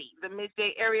city. The Miz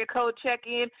J area code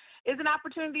check-in is an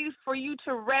opportunity for you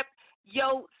to rep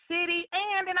your city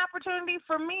and an opportunity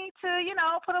for me to,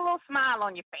 put a little smile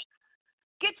on your face.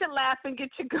 Get you laughing, get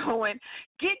you going,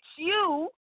 get you,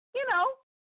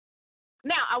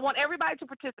 Now, I want everybody to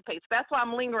participate, so that's why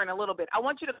I'm lingering a little bit. I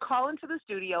want you to call into the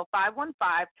studio,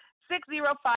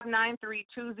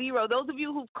 515-605-9320. Those of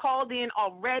you who've called in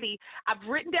already, I've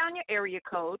written down your area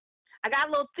code. I got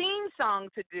a little theme song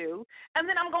to do, and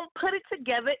then I'm going to put it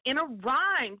together in a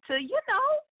rhyme to,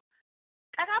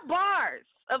 I got bars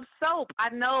of soap. I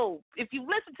know. If you've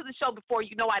listened to the show before,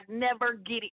 you know I never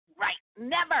get it right.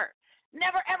 Never,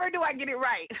 ever do I get it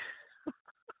right.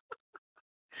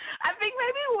 I think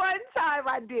maybe one time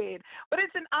I did, but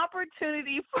it's an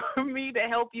opportunity for me to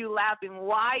help you laugh. And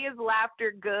why is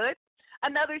laughter good?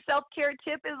 Another self-care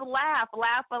tip is laugh.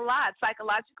 Laugh a lot.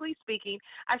 Psychologically speaking,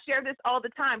 I share this all the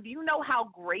time. Do you know how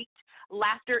great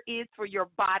laughter is for your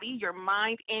body, your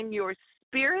mind, and your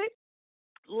spirit?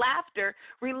 Laughter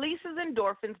releases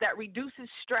endorphins that reduces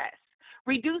stress.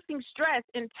 Reducing stress,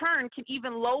 in turn, can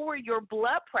even lower your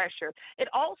blood pressure. It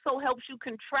also helps you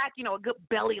contract, a good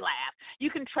belly laugh. You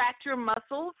contract your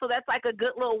muscles, so that's like a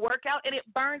good little workout, and it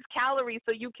burns calories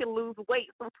so you can lose weight.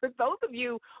 So for those of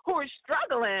you who are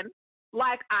struggling,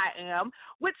 like I am,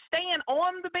 with staying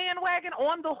on the bandwagon,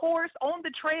 on the horse, on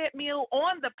the treadmill,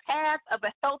 on the path of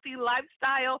a healthy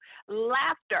lifestyle,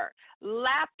 laughter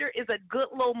is a good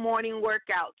little morning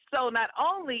workout. So not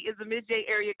only is the Miz J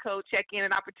area code check-in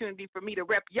an opportunity for me to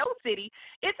rep your city,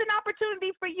 it's an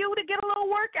opportunity for you to get a little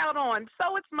workout on.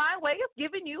 So it's my way of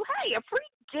giving you, a free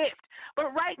gift.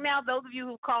 But right now, those of you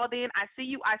who called in, I see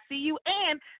you.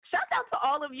 And shout out to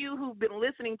all of you who've been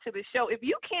listening to the show. If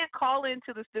you can't call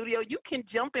into the studio, you can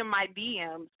jump in my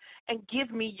DMs and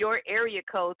give me your area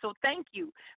code. So thank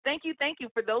you. Thank you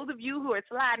for those of you who are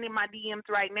sliding in my DMs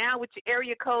right now with your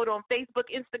area code on Facebook,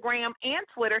 Instagram, and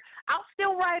Twitter. I'll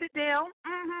still write it down.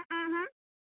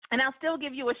 And I'll still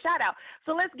give you a shout out.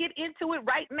 So let's get into it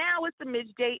right now. It's the Miz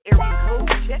J area code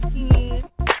check-in.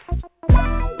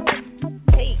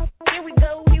 Hey, here we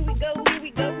go, yo.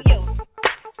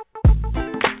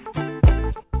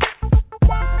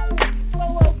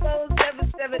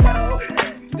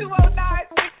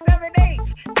 404-770-209-678.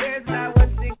 There's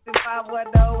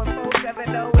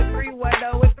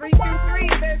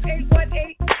 916-510-470-310-323. There's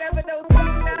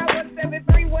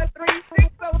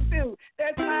 818-702-917-313-602.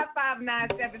 There's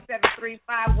 559-773-513.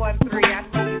 I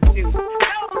see you too.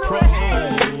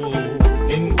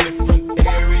 In different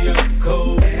area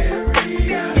code.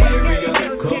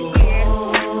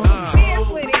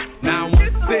 Now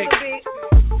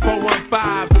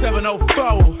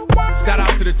 415-704. Shout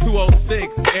out to the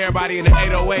 206. Everybody in the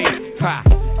 808.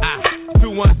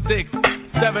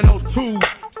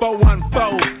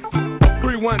 216-702-414.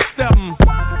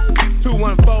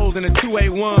 317-214 and the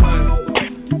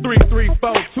 281.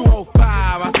 334-205.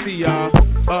 I see y'all.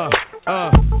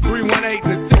 318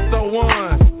 and the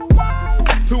 601.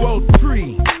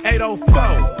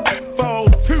 203-804.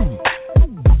 402.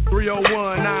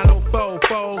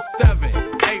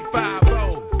 301-904-407.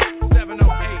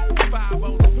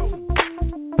 850-708-502.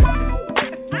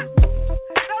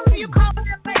 Those of you calling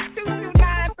in late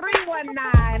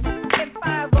 229-319 and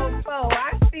 504.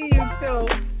 I see you too.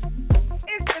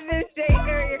 It's the Miz J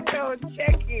area code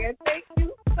check-in. Thank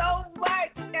you so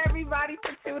much, everybody,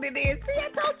 for tuning in. See, I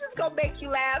told you it's going to make you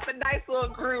laugh. A nice little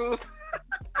groove.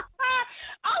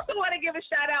 I also want to give a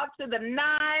shout-out to the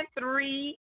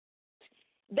 9-3.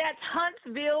 That's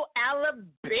Huntsville,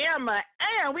 Alabama.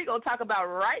 And we're going to talk about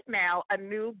right now a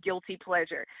new guilty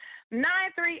pleasure.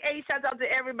 938, shouts out to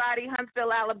everybody,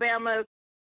 Huntsville, Alabama.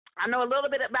 I know a little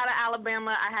bit about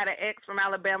Alabama. I had an ex from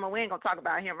Alabama. We ain't going to talk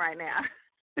about him right now.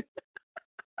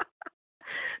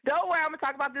 Don't worry, I'm going to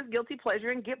talk about this guilty pleasure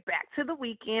and get back to the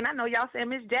weekend. I know y'all saying,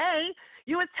 Miz J,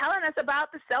 you was telling us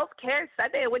about the self-care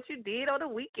Sunday and what you did on the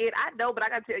weekend. I know, but I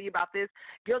got to tell you about this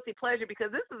guilty pleasure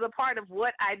because this is a part of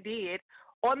what I did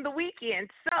on the weekend.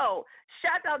 So,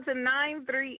 shout out to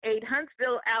 938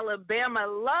 Huntsville, Alabama.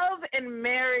 Love and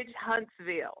Marriage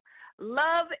Huntsville.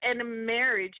 Love and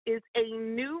Marriage is a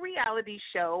new reality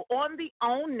show on the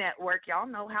OWN network. Y'all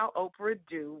know how Oprah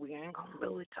do. We ain't going to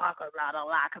really talk about a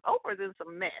lot because Oprah's in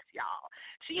some mess, y'all.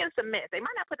 She in some mess. They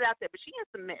might not put it out there, but she in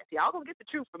some mess. Y'all going to get the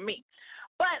truth from me.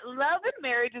 But Love and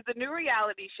Marriage is a new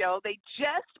reality show. They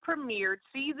just premiered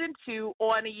season 2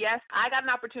 on, yes, I got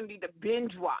an opportunity to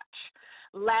binge watch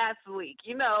last week.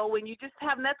 You know, when you just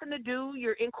have nothing to do,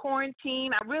 you're in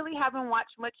quarantine. I really haven't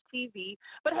watched much TV,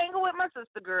 but hanging with my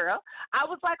sister girl, I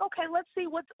was like, okay, let's see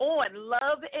what's on.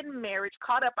 Love and Marriage,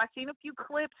 caught up. I seen a few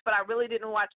clips, but I really didn't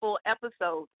watch full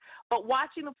episodes. But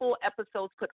watching the full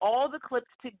episodes put all the clips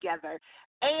together,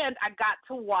 and I got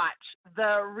to watch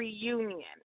the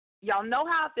reunion. Y'all know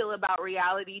how I feel about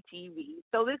reality TV,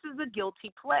 so this is a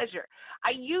guilty pleasure. I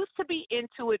used to be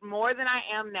into it more than I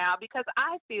am now because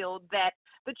I feel that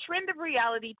the trend of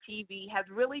reality TV has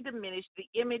really diminished the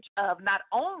image of not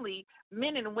only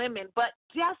men and women, but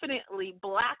definitely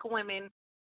black women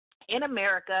in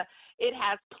America. It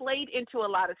has played into a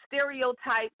lot of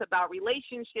stereotypes about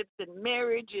relationships and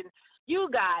marriage, and you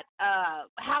got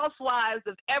housewives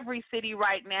of every city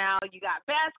right now. You got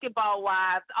basketball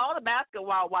wives. All the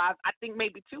basketball wives, I think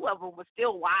maybe 2 of them were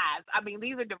still wives. I mean,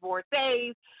 these are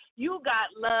divorcees. You got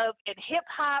Love and Hip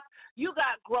Hop. You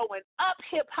got Growing Up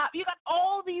Hip Hop. You got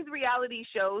all these reality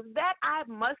shows that I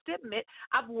must admit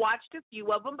I've watched a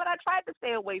few of them, but I tried to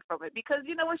stay away from it because,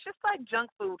 you know, it's just like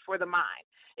junk food for the mind.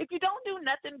 If you don't do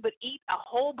nothing but eat a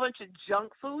whole bunch of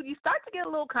junk food, you start to get a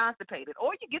little constipated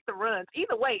or you get the runs.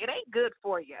 Either way, it ain't good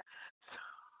for you.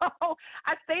 So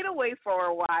I stayed away for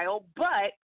a while,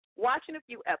 but watching a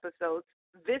few episodes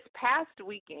this past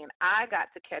weekend, I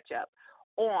got to catch up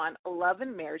on Love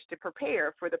and Marriage to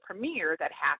prepare for the premiere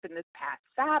that happened this past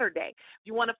Saturday. If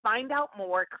you want to find out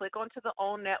more, click onto the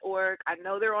OWN network. I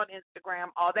know they're on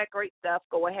Instagram, all that great stuff.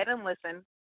 Go ahead and listen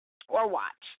or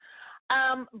watch.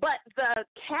 But the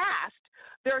cast,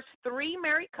 there's 3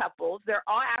 married couples. They're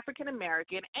all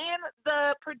African-American. And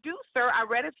the producer, I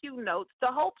read a few notes. The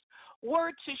hopes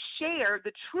were to share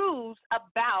the truths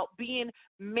about being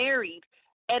married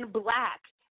and black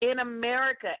in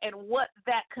America and what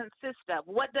that consists of.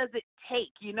 What does it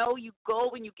take? You know, you go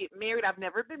when you get married. I've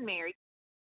never been married,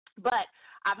 but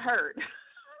I've heard.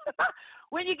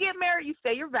 When you get married, you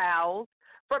say your vows,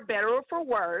 for better or for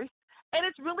worse. And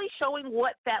it's really showing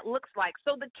what that looks like.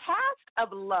 So the cast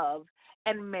of Love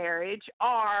and Marriage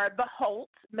are the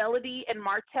Holtz, Melody and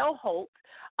Martell Holtz,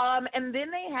 and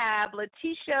then they have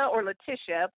Letitia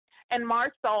and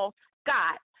Marsau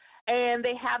Scott, and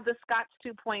they have the Scotts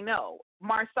 2.0.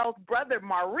 Marsau's brother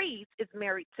Maurice is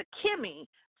married to Kimmy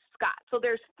Scott. So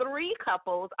there's 3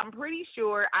 couples. I'm pretty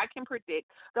sure I can predict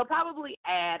they'll probably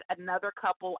add another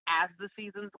couple as the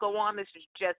seasons go on. This is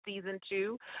just season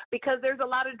 2 because there's a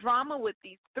lot of drama with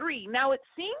these 3. Now, it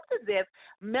seems as if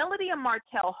Melody and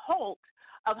Martell Holt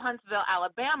of Huntsville,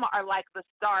 Alabama are like the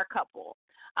star couple.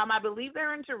 I believe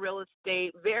they're into real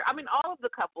estate. All of the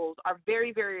couples are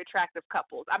very, very attractive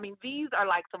couples. These are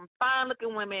like some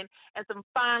fine-looking women and some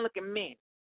fine-looking men.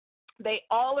 They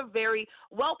all are very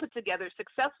well put together,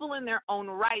 successful in their own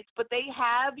rights, but they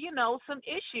have, some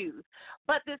issues.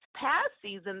 But this past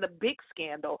season, the big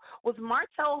scandal was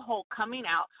Martell Holt coming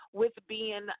out with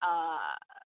being,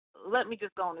 let me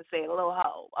just go on and say it, a little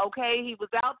hoe, okay? He was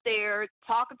out there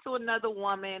talking to another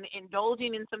woman,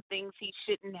 indulging in some things he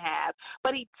shouldn't have,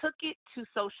 but he took it to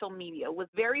social media. It was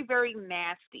very, very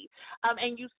nasty.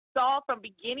 And you saw from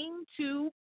beginning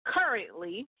to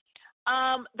currently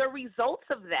the results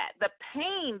of that, the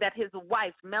pain that his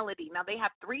wife, Melody, now they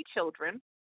have 3 children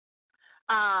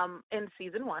in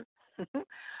season 1.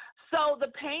 So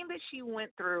the pain that she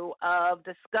went through of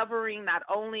discovering not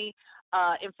only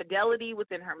infidelity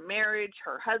within her marriage,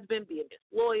 her husband being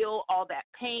disloyal, all that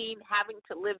pain, having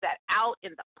to live that out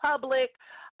in the public,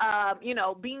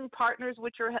 being partners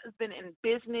with your husband in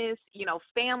business,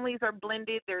 families are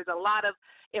blended. There's a lot of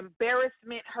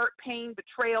embarrassment, hurt, pain,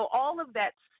 betrayal, all of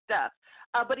that stuff.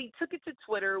 But he took it to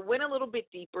Twitter, went a little bit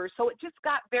deeper, so it just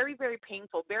got very, very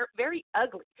painful, very, very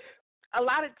ugly, a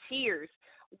lot of tears.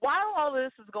 While all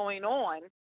this is going on,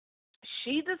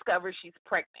 she discovers she's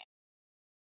pregnant.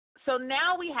 So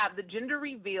now we have the gender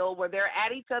reveal where they're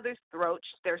at each other's throats.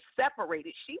 They're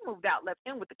separated. She moved out, left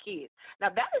him with the kids. Now,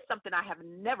 that is something I have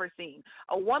never seen,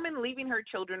 a woman leaving her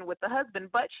children with the husband,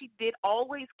 but she did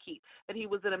always keep that he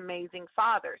was an amazing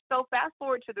father. So fast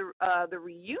forward to the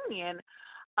reunion,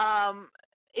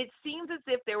 it seems as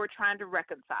if they were trying to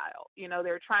reconcile. They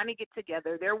were trying to get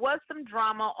together. There was some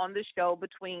drama on the show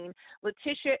between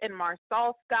Letitia and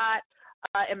Marsau Scott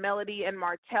and Melody and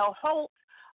Martell Holt.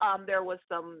 There was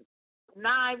some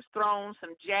knives thrown,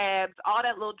 some jabs, all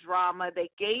that little drama. They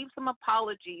gave some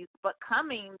apologies, but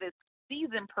coming this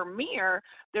season premiere,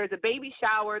 there's a baby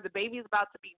shower. The baby is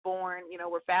about to be born.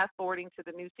 We're fast forwarding to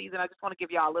the new season. I just want to give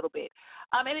y'all a little bit.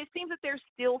 And it seems that there's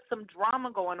still some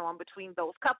drama going on between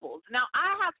those couples. Now,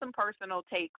 I have some personal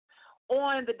takes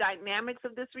on the dynamics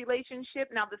of this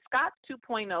relationship. Now, the Scotts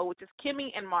 2.0, which is Kimmy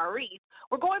and Maurice,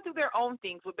 were going through their own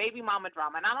things with baby mama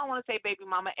drama. And I don't want to say baby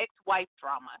mama, ex-wife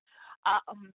drama.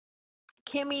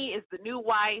 Kimmy is the new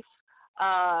wife.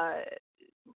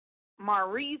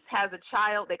 Maurice has a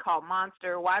child they call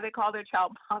Monster. Why they call their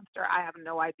child Monster, I have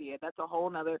no idea. That's a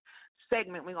whole other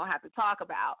segment we're going to have to talk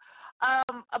about.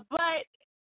 But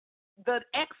the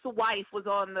ex-wife was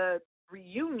on the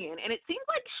reunion, and it seems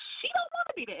like she don't want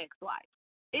to be the ex-wife.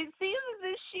 It seems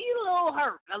as if she's a little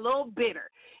hurt, a little bitter.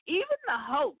 Even the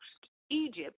host,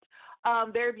 Egypt,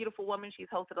 very beautiful woman. She's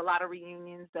hosted a lot of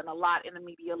reunions, done a lot in the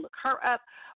media. Look her up.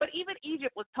 But even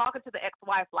Egypt was talking to the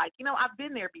ex-wife like, I've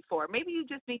been there before. Maybe you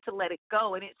just need to let it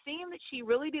go. And it seemed that she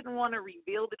really didn't want to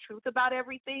reveal the truth about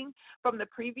everything from the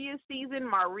previous season.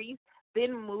 Maurice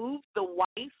then moved the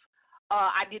wife.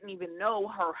 I didn't even know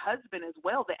her husband as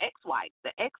well, the ex-wife.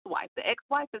 The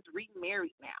ex-wife is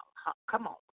remarried now. Come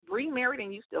on. Remarried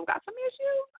and you still got some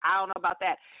issues? I don't know about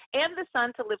that. And the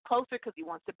son to live closer because he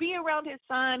wants to be around his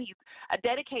son. He's a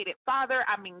dedicated father.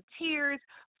 Tears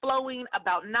flowing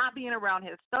about not being around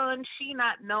his son, she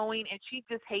not knowing, and she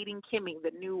just hating Kimmy,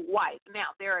 the new wife. Now,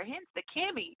 there are hints that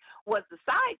Kimmy was the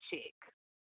side chick.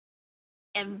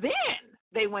 And then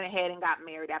they went ahead and got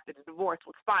married after the divorce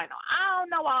was final. I don't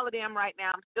know all of them right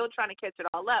now. I'm still trying to catch it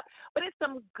all up. But it's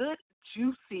some good,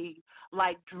 juicy,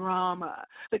 drama.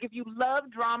 If you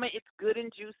love drama, it's good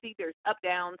and juicy. There's up,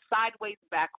 down, sideways,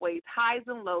 backways, highs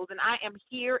and lows. And I am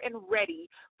here and ready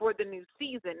for the new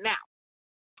season. Now,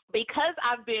 because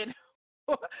I've been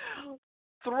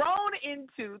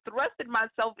thrusted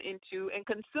myself into and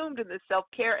consumed in this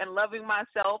self-care and loving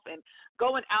myself and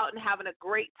going out and having a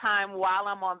great time while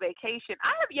I'm on vacation,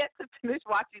 I have yet to finish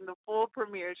watching the full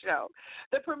premiere show.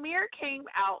 The premiere came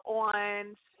out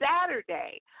on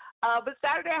Saturday. But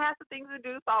Saturday I had some things to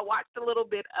do, so I watched a little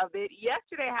bit of it.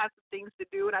 Yesterday I had some things to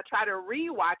do, and I tried to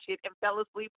rewatch it and fell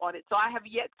asleep on it. So I have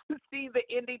yet to see the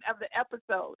ending of the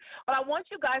episode. But I want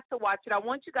you guys to watch it. I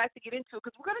want you guys to get into it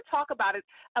because we're going to talk about it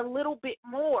a little bit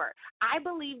more. I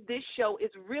believe this show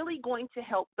is really going to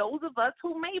help those of us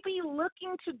who may be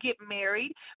looking to get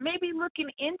married, maybe looking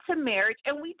into marriage,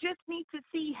 and we just need to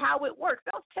see how it works.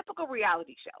 That was typical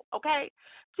reality show, okay?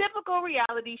 Typical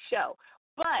reality show.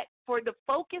 But for the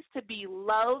focus to be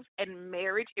love and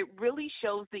marriage, it really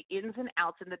shows the ins and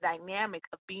outs and the dynamic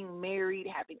of being married,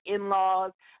 having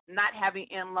in-laws, not having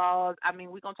in-laws. I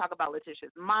mean, we're going to talk about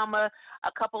Letitia's mama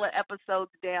a couple of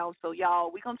episodes down. So,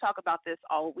 y'all, we're going to talk about this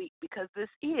all week because this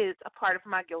is a part of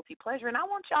my guilty pleasure. And I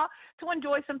want y'all to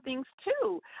enjoy some things,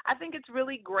 too. I think it's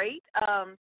really great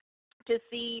to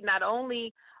see not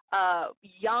only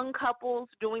young couples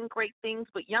doing great things,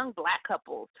 but young black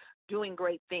couples doing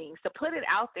great things. To put it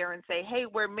out there and say, hey,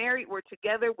 we're married, we're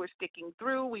together, we're sticking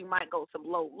through. We might go some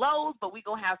low lows, but we're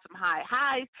going to have some high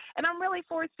highs. And I'm really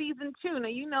for season 2. Now,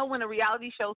 you know when a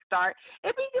reality show starts,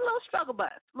 it be a little struggle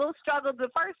bus, little struggle. The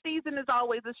first season is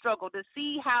always a struggle to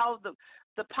see how the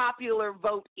popular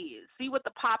vote is, see what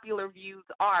the popular views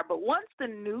are. But once the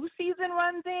new season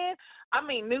runs in, I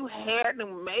mean, new hair,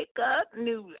 new makeup,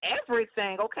 new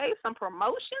everything, okay? Some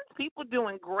promotions, people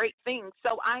doing great things.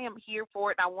 So I am here for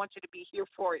it, and I want you to be here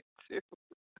for it, too.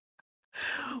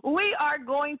 We are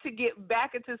going to get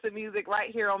back into some music right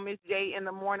here on Miz J in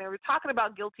the morning. We're talking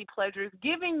about guilty pleasures,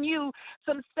 giving you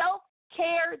some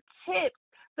self-care tips.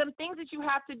 Some things that you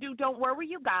have to do. Don't worry,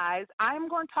 you guys. I'm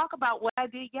going to talk about what I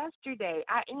did yesterday.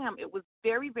 I am. It was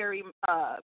very, very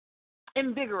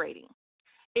invigorating.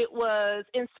 It was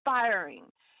inspiring.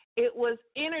 It was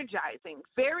energizing,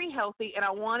 very healthy, and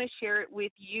I want to share it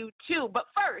with you, too. But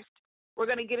first, we're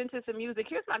going to get into some music.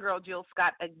 Here's my girl, Jill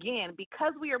Scott, again.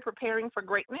 Because we are preparing for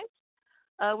greatness,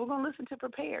 we're going to listen to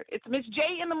Prepared. It's Miz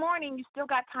J in the morning. You still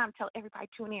got time. Tell everybody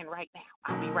tune in right now.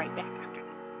 I'll be right back after this.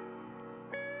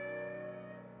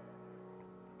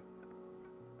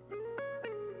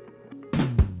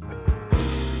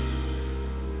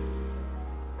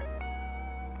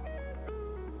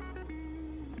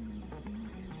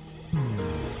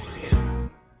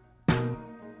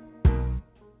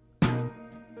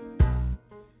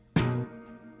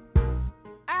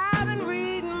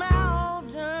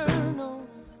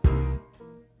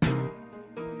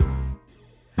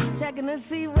 Checking to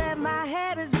see where my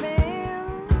head has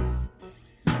been,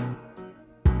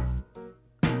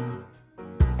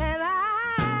 and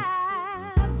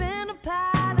I've been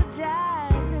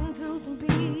apologizing to some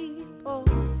people,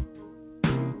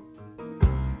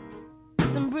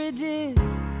 some bridges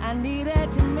I needed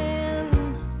to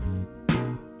mend,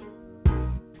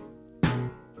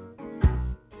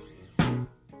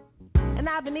 and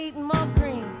I've been eating more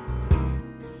greens.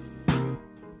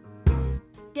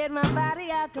 Get my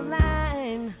body out the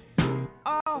line.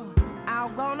 Oh,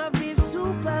 I'm gonna be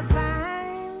super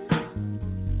fine.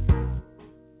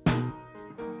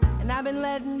 And I've been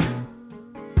letting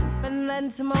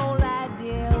some old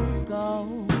ideas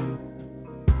go.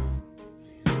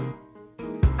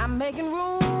 I'm making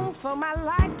room for my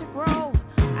life to grow.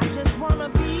 I just wanna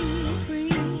be free.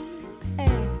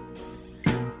 Hey,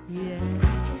 yeah.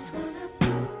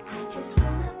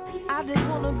 I just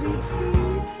wanna be free.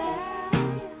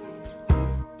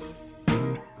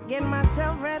 Get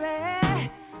myself ready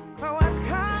for what's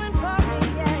coming for me,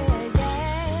 yeah,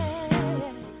 yeah.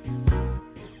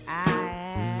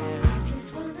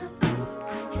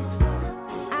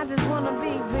 I just wanna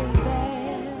be free,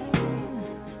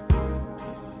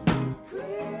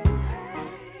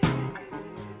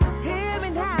 hear me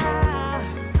now.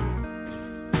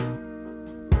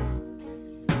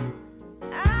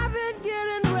 I've been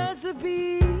getting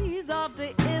recipes off the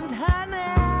internet.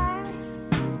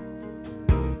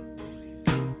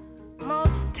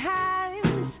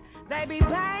 They be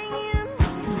paying.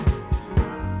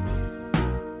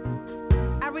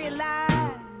 I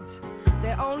realize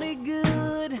they're only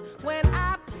good when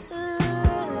I put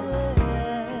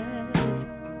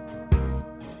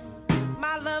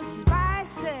my love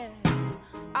spices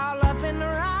all up in the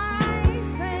right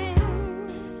thing.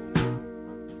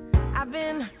 I've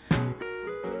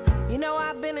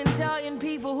been enjoying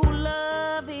people who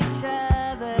love each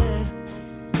other,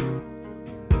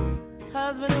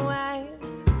 husband and wife,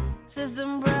 sister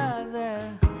and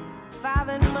brother,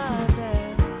 father and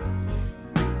mother.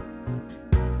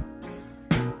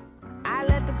 I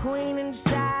let the queen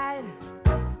inside,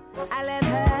 I let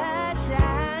her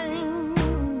shine.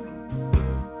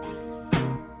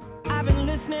 I've been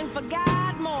listening for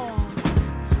God more.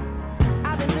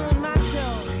 I've been doing my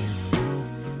show.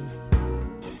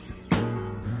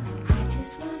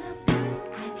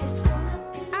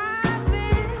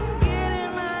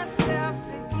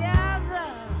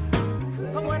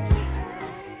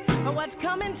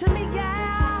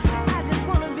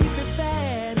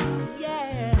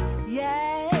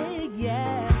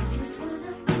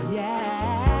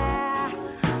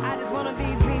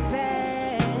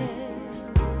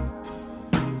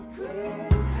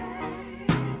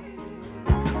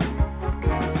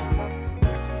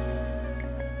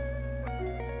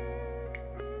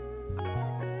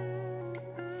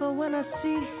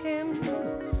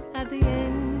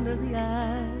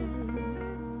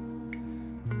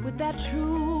 that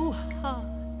true heart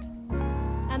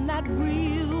and that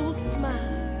real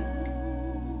smile.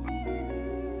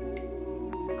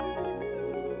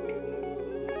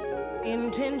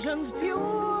 Intentions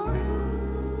pure,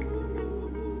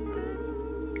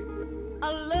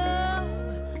 a love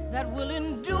that will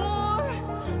endure.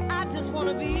 I just want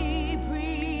to be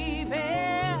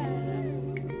prepared.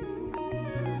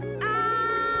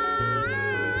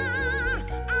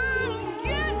 I'm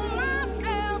getting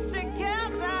myself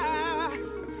together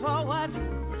for what's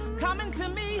coming to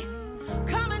me,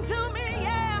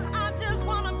 yeah. I just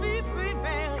want to be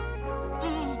prepared.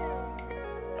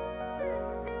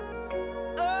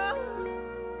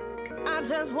 I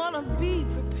just want to be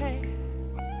prepared.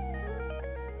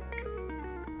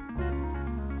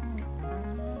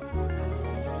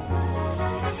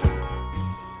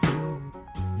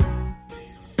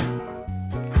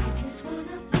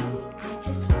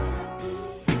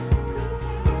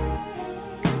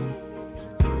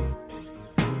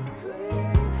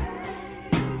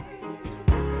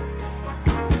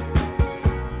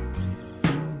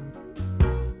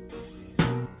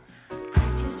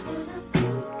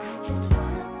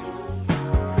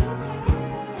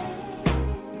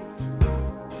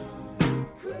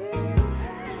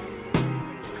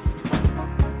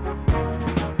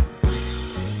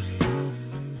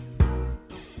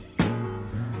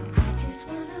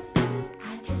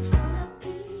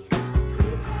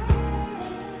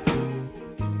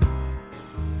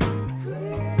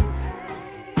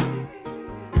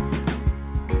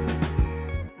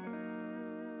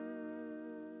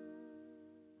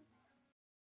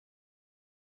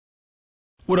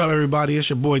 What up, everybody? It's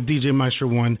your boy DJ Maestro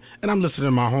One, and I'm listening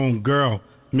to my home girl,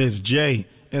 Miz J,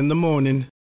 in the morning.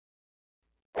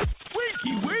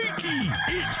 Wakey, wakey!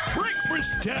 It's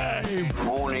breakfast time!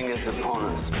 Morning is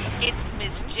upon us. It's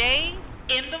Miz J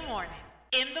in the morning.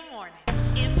 In the morning.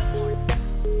 In the morning.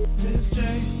 Miz J,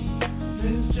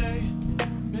 Miz J,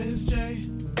 Miz J,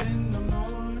 in the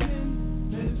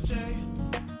morning. Miz J,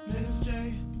 Miz J,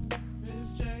 Miz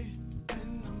J,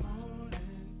 in the morning.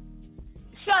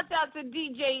 Shout out to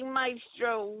DJ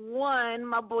Maestro One,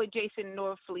 my boy Jason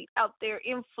Norfleet out there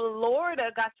in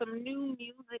Florida. Got some new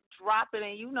music dropping,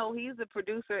 and you know he's the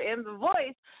producer and the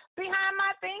voice behind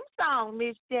my theme song,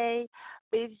 Miz J,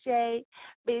 Miz J,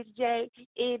 Miz J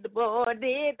in the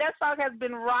morning. That song has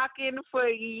been rocking for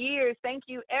years. Thank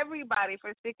you, everybody,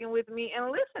 for sticking with me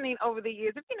and listening over the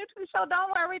years. If you're new to the show,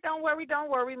 don't worry.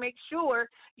 Make sure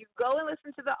you go and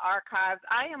listen to the archives.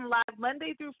 I am live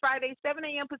Monday through Friday, 7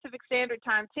 a.m. Pacific Standard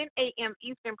Time, 10 a.m.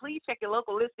 Eastern. Please check your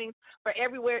local listings for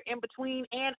everywhere in between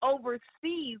and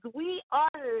overseas. We are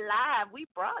live. We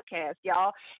broadcast,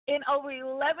 y'all, in over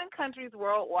 11 countries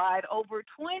worldwide, over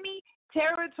 20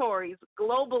 territories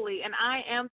globally, and I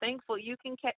am thankful. You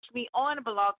can catch me on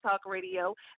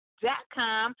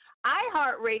blogtalkradio.com,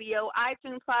 iHeartRadio,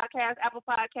 iTunes Podcast, Apple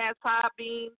Podcast,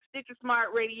 Podbean, Stitcher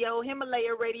Smart Radio,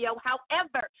 Himalaya Radio.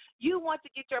 However you want to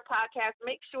get your podcast,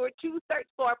 make sure to search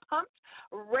for Pumped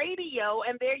Radio,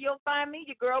 and there you'll find me,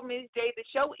 your girl, Miz J. The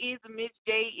show is Miz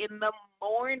J in the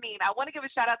morning. I want to give a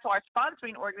shout out to our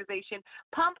sponsoring organization,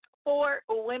 Pumped for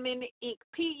Women, Inc.,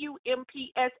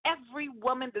 PUMPS. Every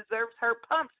woman deserves her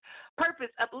pumps.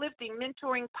 Purpose, uplifting,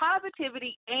 mentoring,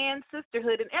 positivity, and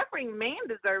sisterhood. And every man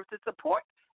deserves to support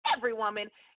every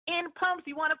woman in Pumps.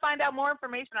 You want to find out more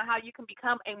information on how you can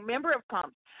become a member of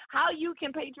Pumps, how you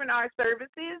can patron our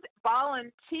services,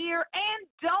 volunteer, and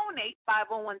donate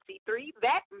 501c3.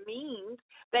 That means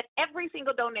that every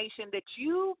single donation that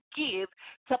you give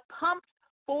to Pumps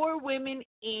for Women,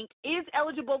 Inc. is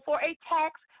eligible for a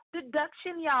tax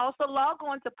deduction, y'all. So log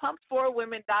on to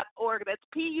pumpsforwomen.org. That's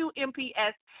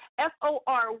PUMPSFOR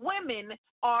women,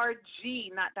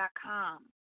 RG, not .com.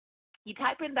 You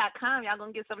type in .com, y'all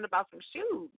going to get something about some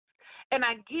shoes. And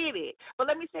I get it. But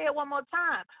let me say it one more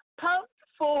time.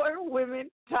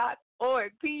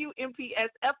 Pumpsforwomen.org.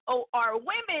 PUMPSFOR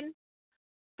women.org.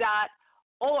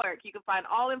 You can find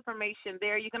all information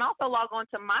there. You can also log on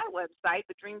to my website,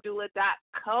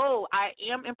 thedreamdoula.co. I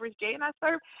am Empress J, and I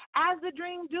serve as the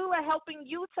Dream Doula, helping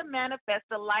you to manifest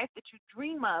the life that you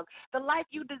dream of, the life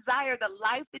you desire, the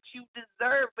life that you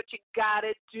deserve, but you got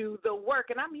to do the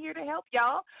work. And I'm here to help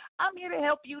y'all. I'm here to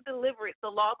help you deliver it. So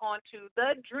log on to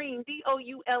thedream,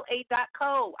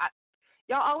 DOULA.co.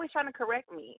 Y'all always trying to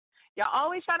correct me. Y'all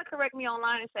always trying to correct me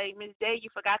online and say, Ms. J, you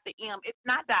forgot the M. It's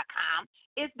not .com.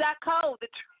 It's .co,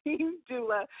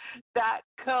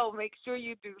 thedreamdoula.co. Make sure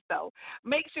you do so.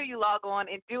 Make sure you log on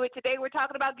and do it. Today we're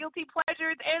talking about guilty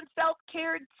pleasures and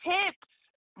self-care tips.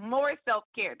 More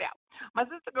self-care. Now, my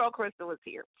sister girl Crystal was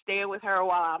here, staying with her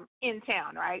while I'm in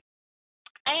town, right?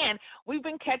 And we've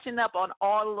been catching up on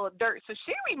all the little dirt. So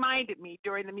she reminded me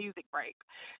during the music break.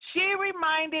 She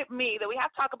reminded me that we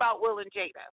have to talk about Will and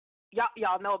Jada.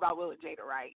 Y'all know about Will and Jada,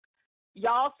 right?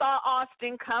 Y'all saw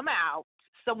Austin come out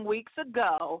some weeks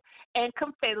ago and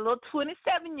confess, a little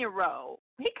 27-year-old.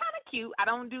 He kind of cute. I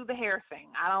don't do the hair thing.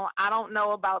 I don't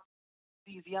know about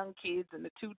these young kids and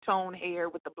the two-tone hair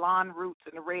with the blonde roots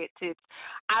and the red tips.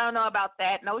 I don't know about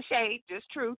that. No shade, just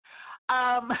truth.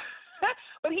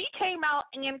 But he came out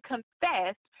and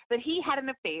confessed that he had an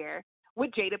affair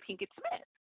with Jada Pinkett Smith.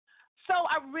 So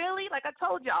I really, like I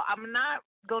told y'all, I'm not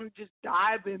going to just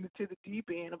dive into the deep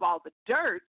end of all the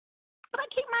dirt, but I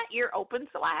keep my ear open.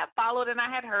 So I have followed and I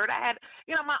had heard. I had,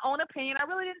 my own opinion. I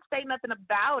really didn't say nothing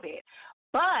about it.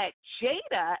 But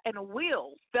Jada and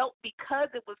Will felt because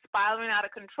it was spiraling out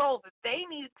of control that they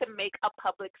needed to make a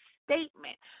public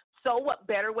statement. So what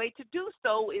better way to do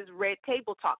so is Red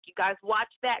Table Talk. You guys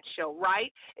watch that show,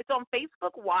 right? It's on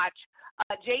Facebook Watch.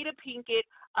 Jada Pinkett,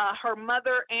 her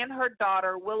mother and her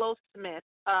daughter, Willow Smith.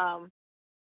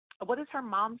 What is her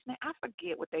mom's name? I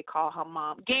forget what they call her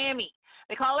mom. Gammy.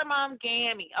 They call her mom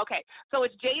Gammy. Okay, so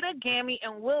it's Jada, Gammy,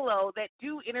 and Willow that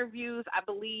do interviews. I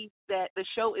believe that the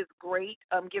show is great,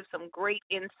 gives some great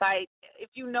insight. If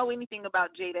you know anything about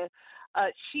Jada,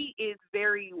 she is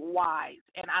very wise,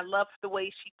 and I love the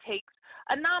way she takes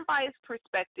a non-biased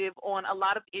perspective on a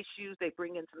lot of issues. They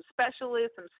bring in some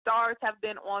specialists, some stars have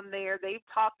been on there. They've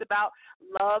talked about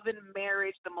love and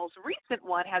marriage. The most recent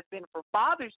one has been for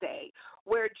Father's Day,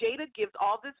 where Jada gives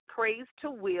all this praise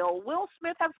to Will. Will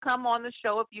Smith has come on the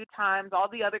show a few times. All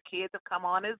the other kids have come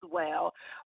on as well.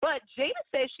 But Jada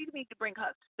says she needs to bring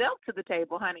herself to the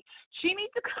table, honey. She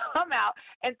needs to come out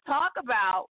and talk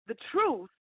about the truth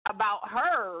about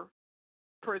her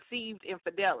perceived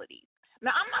infidelity.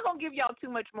 Now, I'm not going to give y'all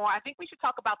too much more. I think we should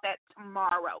talk about that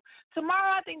tomorrow.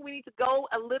 Tomorrow, I think we need to go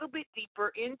a little bit deeper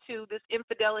into this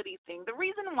infidelity thing. The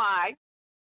reason why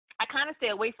I kind of stay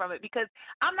away from it, because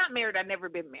I'm not married. I've never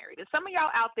been married. And some of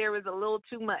y'all out there is a little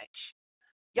too much.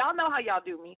 Y'all know how y'all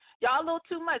do me. Y'all a little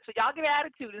too much. So y'all get an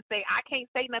attitude and say, I can't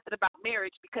say nothing about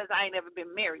marriage because I ain't never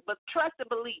been married. But trust and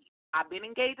believe. I've been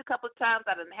engaged a couple of times.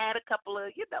 I done had a couple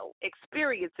of,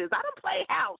 experiences. I done play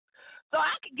house. So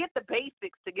I can get the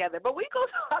basics together. But we're going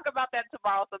to talk about that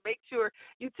tomorrow. So make sure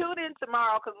you tune in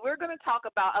tomorrow because we're going to talk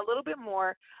about a little bit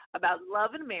more about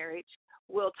love and marriage.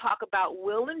 We'll talk about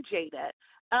Will and Jada.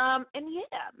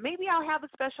 Maybe I'll have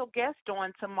a special guest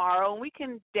on tomorrow and we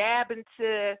can dab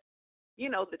into,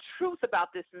 the truth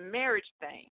about this marriage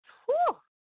thing. Whew.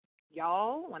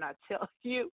 Y'all, when I tell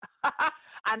you,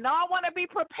 I know I want to be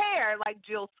prepared like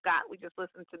Jill Scott. We just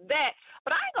listened to that.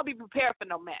 But I ain't going to be prepared for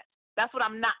no mess. That's what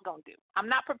I'm not going to do. I'm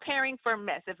not preparing for a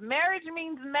mess. If marriage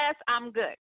means mess, I'm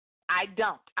good. I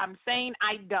don't. I'm saying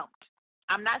I don't.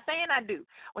 I'm not saying I do.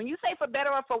 When you say for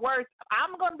better or for worse,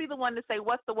 I'm going to be the one to say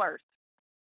what's the worst.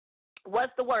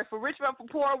 What's the worst? For rich or for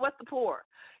poor, what's the poor?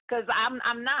 Because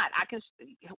I'm not. I can.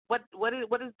 What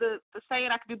is the saying?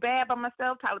 I can do bad by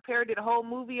myself. Tyler Perry did a whole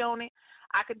movie on it.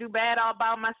 I could do bad all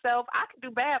by myself. I could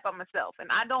do bad by myself, and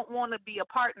I don't want to be a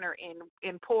partner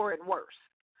in poor and worse.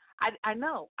 I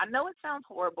know it sounds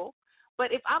horrible,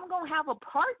 but if I'm gonna have a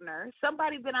partner,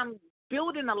 somebody that I'm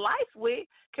building a life with,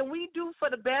 can we do for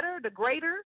the better, the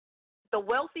greater, the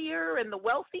wealthier and the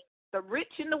wealthy, the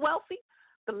rich and the wealthy,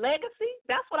 the legacy?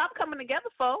 That's what I'm coming together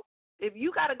for. If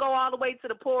you got to go all the way to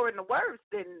the poor and the worst,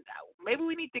 then maybe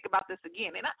we need to think about this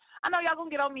again. And I know y'all going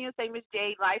to get on me and say, Miz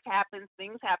J, life happens,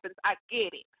 things happen. I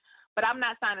get it. But I'm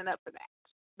not signing up for that.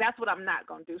 That's what I'm not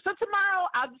going to do. So tomorrow,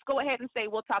 I'll just go ahead and say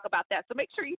we'll talk about that. So make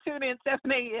sure you tune in 7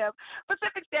 a.m.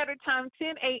 Pacific Standard Time,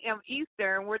 10 a.m.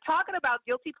 Eastern. We're talking about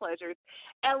guilty pleasures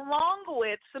along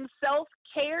with some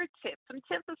self-care tips, some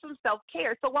tips of some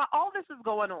self-care. So while all this is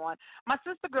going on, my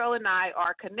sister girl and I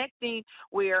are connecting.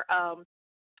 We're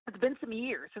it's been some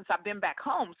years since I've been back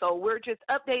home, so we're just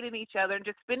updating each other and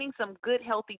just spending some good,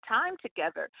 healthy time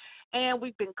together. And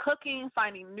we've been cooking,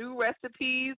 finding new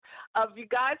recipes. If you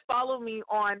guys follow me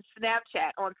on Snapchat,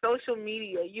 on social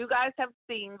media, you guys have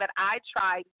seen that I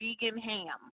tried vegan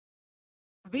ham.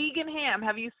 Vegan ham.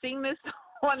 Have you seen this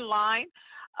online?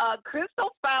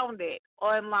 Crystal found it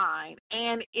online,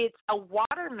 and it's a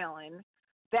watermelon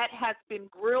that has been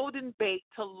grilled and baked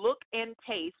to look and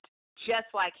taste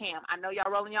just like ham. I know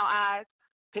y'all rolling your eyes.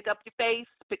 Pick up your face,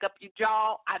 pick up your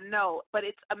jaw. I know, but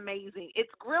it's amazing.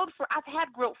 It's grilled fruit. I've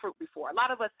had grilled fruit before. A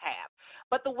lot of us have.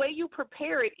 But the way you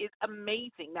prepare it is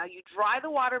amazing. Now, you dry the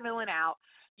watermelon out.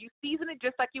 You season it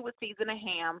just like you would season a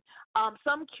ham.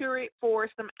 Some cure it for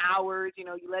some hours. You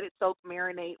let it soak,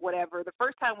 marinate, whatever. The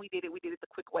first time we did it the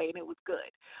quick way, and it was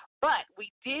good. But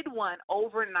we did one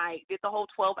overnight, did the whole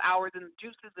 12 hours and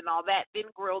juices and all that, then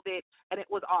grilled it, and it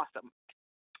was awesome.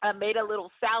 I made a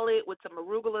little salad with some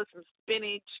arugula, some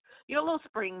spinach, a little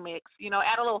spring mix,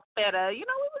 add a little feta. We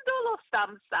would do a little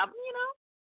something, have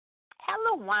a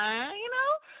little wine,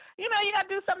 you got to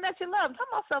do something that you love.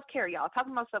 Talking about self-care, y'all.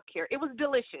 Talking about self-care. It was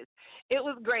delicious. It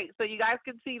was great. So you guys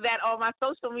can see that on my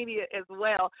social media as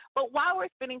well. But while we're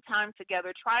spending time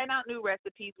together, trying out new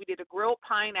recipes, we did a grilled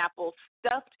pineapple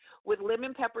stuffed with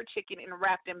lemon pepper chicken and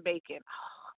wrapped in bacon.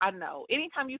 I know.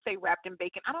 Anytime you say wrapped in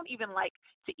bacon, I don't even like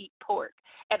to eat pork.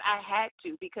 And I had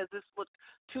to because this looked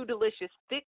too delicious.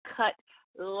 Thick-cut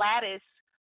lattice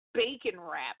bacon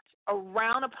wrapped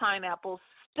around a pineapple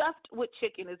stuffed with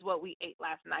chicken is what we ate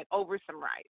last night over some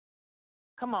rice.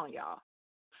 Come on, y'all.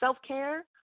 Self-care?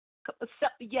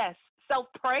 Yes.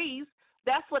 Self-praise.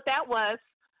 That's what that was.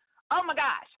 Oh, my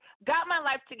gosh. Got my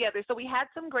life together. So we had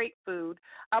some great food.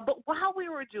 But while we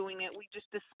were doing it, we just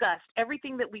discussed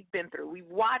everything that we've been through. We've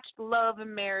watched Love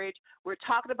and Marriage. We're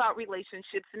talking about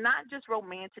relationships, not just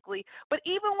romantically, but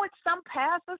even with some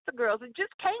past sister girls that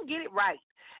just can't get it right.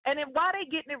 And then while they're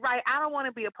getting it right, I don't want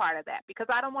to be a part of that because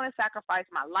I don't want to sacrifice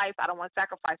my life. I don't want to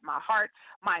sacrifice my heart,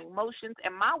 my emotions,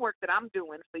 and my work that I'm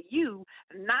doing for you,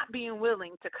 not being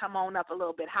willing to come on up a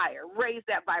little bit higher, raise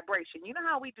that vibration. You know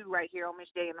how we do right here on Miz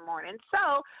J in the morning.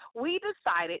 So we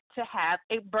decided to have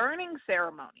a burning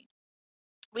ceremony.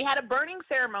 We had a burning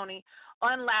ceremony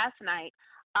on last night.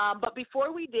 But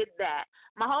before we did that,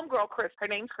 my homegirl, her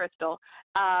name's Crystal,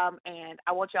 and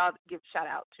I want y'all to give a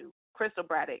shout-out to Crystal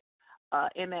Braddock.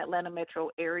 In the Atlanta metro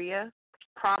area,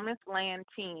 Promised Land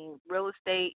team, real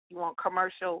estate, you want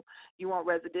commercial, you want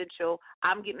residential.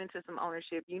 I'm getting into some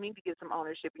ownership. You need to get some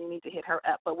ownership. You need to hit her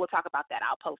up, but we'll talk about that.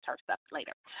 I'll post her stuff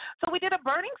later. So we did a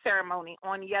burning ceremony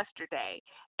on yesterday,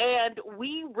 and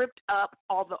we ripped up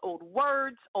all the old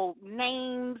words, old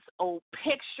names, old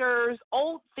pictures,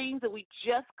 old things that we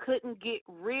just couldn't get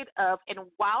rid of. And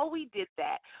while we did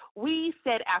that, we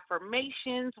said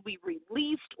affirmations, we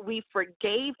released, we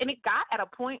forgave, and it got at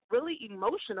a point really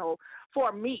emotional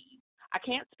for me. I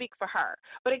can't speak for her,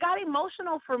 but it got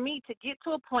emotional for me to get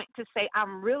to a point to say,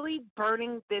 I'm really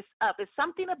burning this up. It's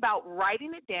something about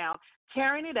writing it down,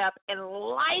 tearing it up, and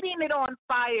lighting it on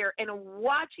fire and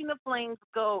watching the flames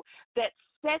go that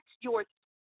sets your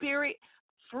spirit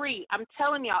free. I'm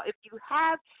telling y'all, if you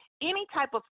have any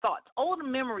type of thoughts, old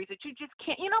memories that you just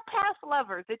can't, past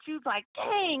lovers that you like,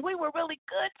 dang, we were really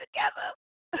good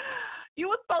together. You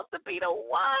were supposed to be the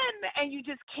one, and you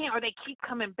just can't, or they keep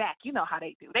coming back. You know how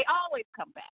they do. They always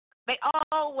come back. They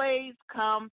always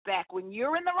come back. When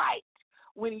you're in the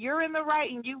right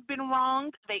and you've been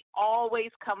wronged, they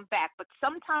always come back. But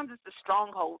sometimes it's a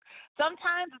stronghold.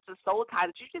 Sometimes it's a soul tie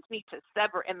that you just need to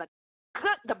sever. And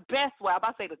the best way, I'm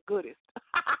about to say the goodest,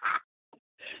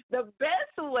 the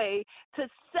best way to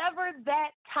sever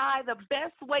that tie, the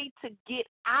best way to get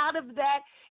out of that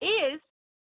is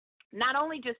not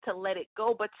only just to let it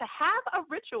go, but to have a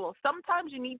ritual.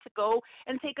 Sometimes you need to go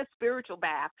and take a spiritual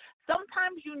bath.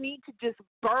 Sometimes you need to just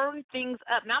burn things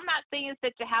up. Now, I'm not saying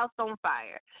set your house on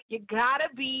fire. You got to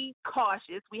be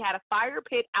cautious. We had a fire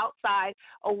pit outside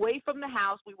away from the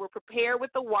house. We were prepared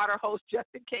with the water hose just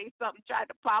in case something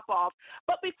tried to pop off.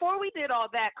 But before we did all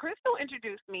that, Crystal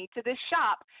introduced me to this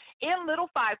shop in Little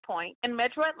Five Point in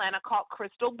Metro Atlanta called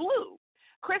Crystal Blue.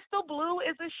 Crystal Blue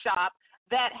is a shop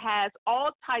that has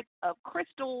all types of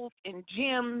crystals and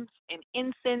gems and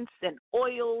incense and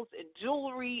oils and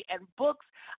jewelry and books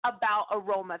about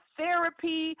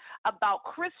aromatherapy, about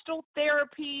crystal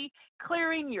therapy,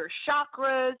 clearing your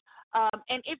chakras.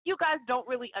 And if you guys don't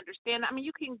really understand,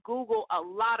 you can Google a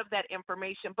lot of that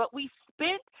information. But we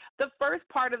spent the first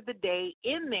part of the day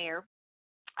in there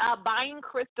buying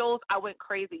crystals. I went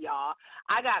crazy, y'all.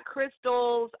 I got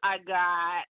crystals.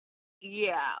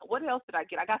 What else did I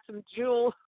get? I got some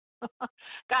jewels,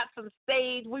 got some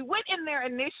sage. We went in there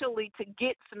initially to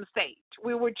get some sage.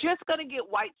 We were just going to get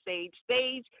white sage.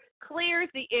 Sage clears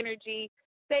the energy.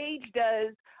 Sage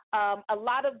does a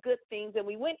lot of good things. And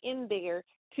we went in there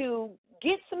to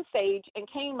get some sage and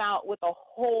came out with a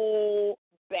whole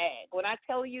bag. When I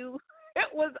tell you, it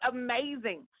was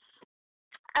amazing.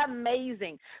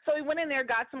 Amazing. So we went in there,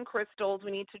 got some crystals.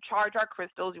 We need to charge our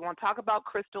crystals. You want to talk about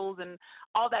crystals and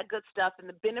all that good stuff and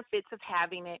the benefits of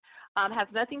having it. Has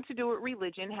nothing to do with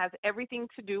religion, has everything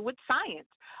to do with science.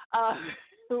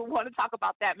 want to talk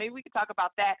about that. Maybe we could talk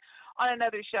about that on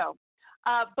another show.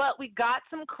 But we got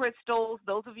some crystals.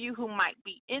 Those of you who might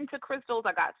be into crystals,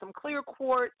 I got some clear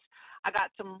quartz. I got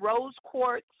some rose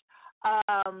quartz.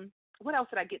 What else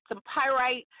did I get? Some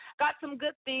pyrite. Got some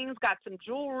good things. Got some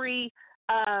jewelry.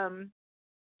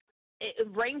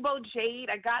 Rainbow jade.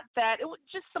 I got that. It was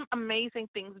just some amazing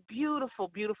things. Beautiful,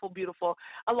 beautiful, beautiful,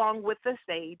 along with the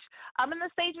sage. And the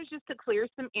sage is just to clear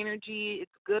some energy.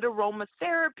 It's good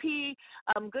aromatherapy.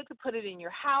 Good to put it in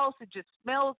your house. It just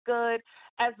smells good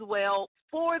as well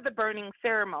for the burning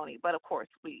ceremony. But, of course,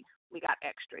 we got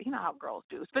extra. You know how girls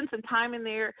do. Spend some time in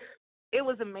there. It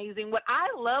was amazing. What I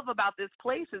love about this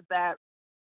place is that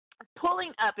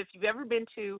pulling up, if you've ever been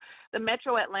to the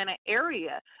metro Atlanta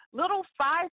area, Little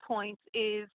 5 Points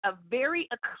is a very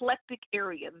eclectic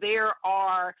area. There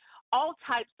are all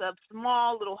types of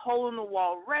small little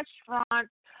hole-in-the-wall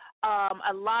restaurants.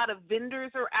 A lot of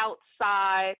vendors are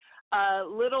outside,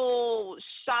 little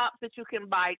shops that you can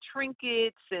buy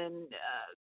trinkets and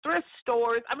thrift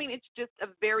stores. I mean, it's just a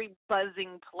very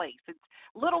buzzing place. It's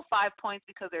Little 5 Points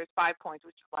because there's 5 Points,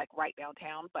 which is like right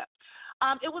downtown. But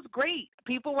it was great.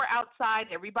 People were outside,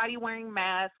 everybody wearing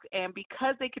masks, and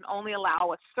because they can only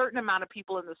allow a certain amount of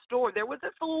people in the store, there was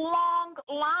this long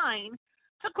line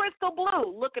to Crystal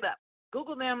Blue. Look it up.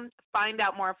 Google them, find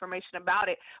out more information about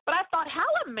it. But I thought how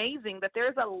amazing that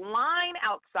there's a line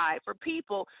outside for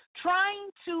people trying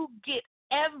to get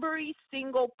every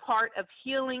single part of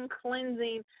healing,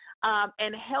 cleansing,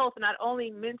 and health, not only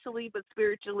mentally but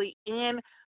spiritually and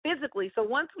physically. So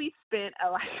once we spent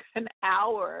like an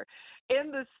hour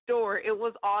in the store, it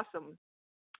was awesome.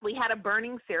 We had a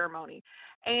burning ceremony,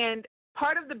 and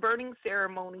part of the burning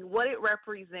ceremony, what it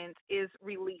represents is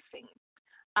releasing.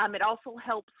 It also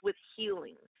helps with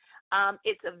healing.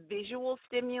 It's a visual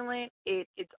stimulant.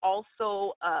 It's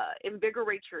also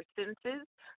invigorates your senses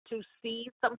to see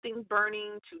something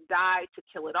burning, to die, to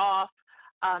kill it off.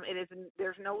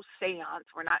 There's no seance.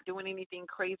 We're not doing anything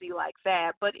crazy like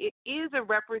that, but it is a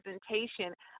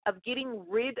representation of getting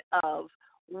rid of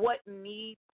what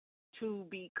needs to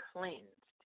be cleansed.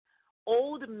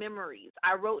 Old memories.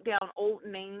 I wrote down old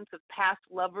names of past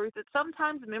lovers that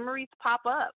sometimes memories pop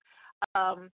up.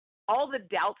 All the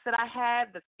doubts that I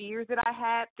had, the fears that I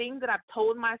had, things that I've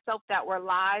told myself that were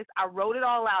lies, I wrote it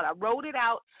all out. I wrote it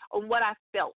out on what I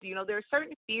felt. You know, there are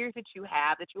certain fears that you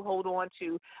have that you hold on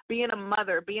to, being a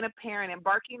mother, being a parent,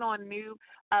 embarking on new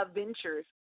ventures,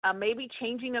 maybe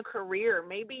changing a career,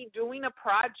 maybe doing a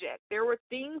project. There were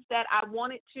things that I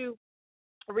wanted to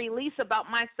release about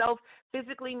myself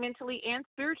physically, mentally, and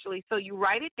spiritually. So you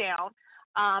write it down.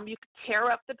 You can tear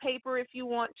up the paper if you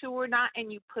want to or not,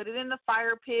 and you put it in the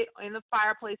fire pit, in the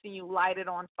fireplace, and you light it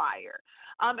on fire.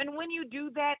 And when you do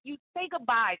that, you say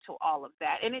goodbye to all of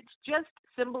that. And it's just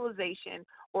symbolization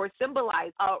or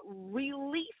symbolize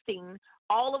releasing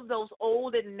all of those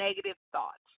old and negative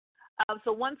thoughts.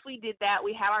 So once we did that,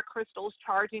 we had our crystals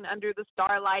charging under the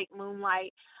starlight,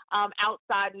 moonlight.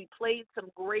 Outside, we played some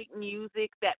great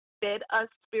music that fed us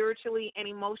spiritually and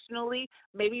emotionally.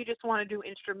 Maybe you just want to do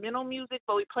instrumental music,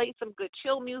 but we played some good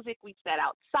chill music. We sat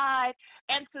outside.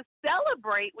 And to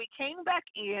celebrate, we came back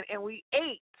in and we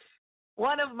ate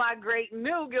one of my great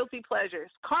new guilty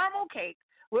pleasures, caramel cake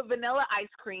with vanilla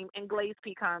ice cream and glazed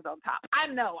pecans on top. I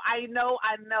know.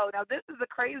 Now, this is a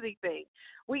crazy thing.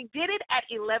 We did it at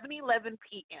 11:11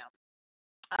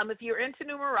 p.m. If you're into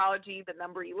numerology, the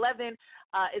number 11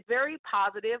 is very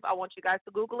positive. I want you guys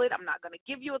to Google it. I'm not going to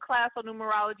give you a class on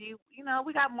numerology. You know,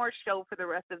 we got more show for the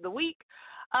rest of the week.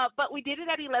 But we did it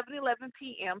at 11:11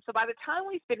 p.m. So by the time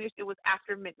we finished, it was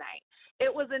after midnight.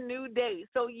 It was a new day.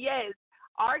 So, yes,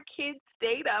 our kids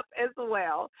stayed up as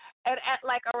well. And at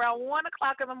like around 1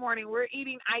 o'clock in the morning, we're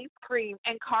eating ice cream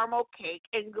and caramel cake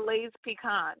and glazed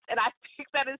pecans. And I think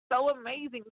that is so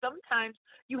amazing. Sometimes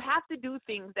you have to do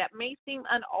things that may seem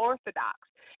unorthodox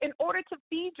in order to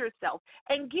feed yourself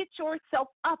and get yourself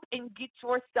up and get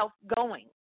yourself going.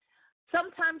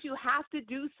 Sometimes you have to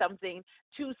do something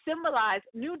to symbolize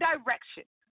new direction.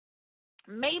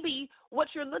 Maybe what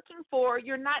you're looking for,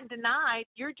 you're not denied.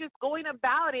 You're just going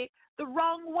about it the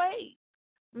wrong way.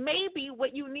 Maybe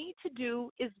what you need to do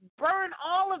is burn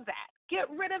all of that. Get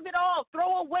rid of it all.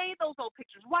 Throw away those old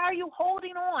pictures. Why are you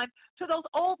holding on to those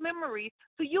old memories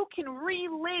so you can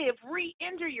relive,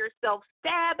 re-injure yourself,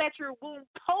 stab at your wound,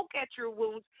 poke at your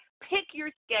wounds, pick your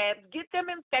scabs, get them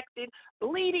infected,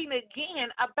 bleeding again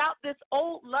about this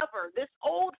old lover, this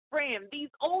old friend, these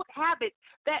old habits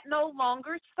that no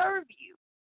longer serve you?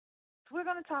 So we're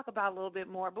going to talk about a little bit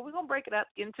more, but we're going to break it up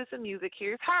into some music.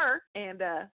 Here's her, and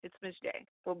it's Miz J.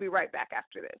 We'll be right back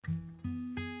after this.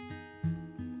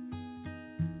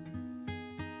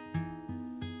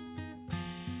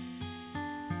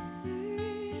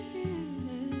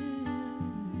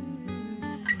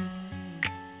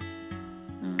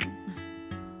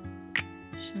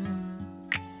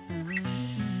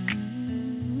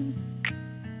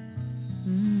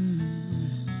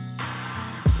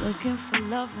 Looking for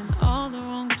love in all the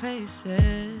wrong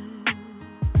places.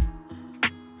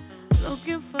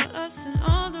 Looking for us in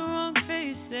all the wrong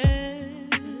faces.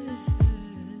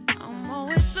 I'm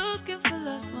always looking for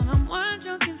love when I'm wild,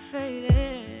 drunk and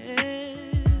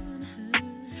faded.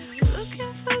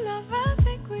 Looking for love, I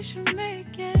think we should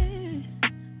make it.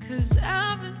 'Cause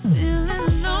I've been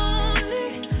feeling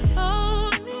lonely.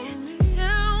 Hold me,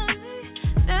 tell me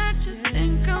that you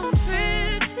think I'm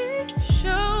pretty.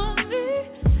 Show me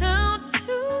how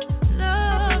to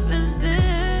love and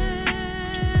then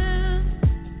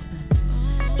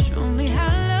show me how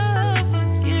to love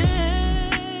again.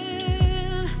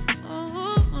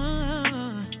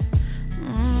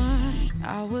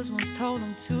 I was once told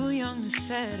I'm too young to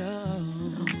settle.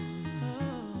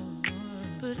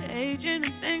 But age ain't a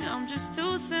thing, I'm just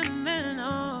too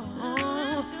sentimental.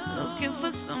 Looking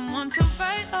for someone to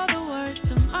write all the words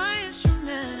to my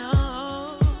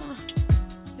instrumental.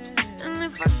 And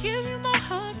if I give you my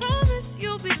heart, promise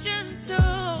you'll be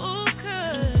gentle.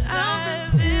 'Cause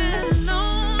I've been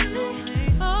lonely.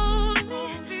 Hold me,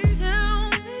 tell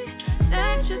me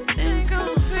that you think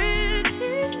I'm pretty.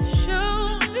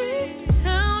 Show me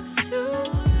how to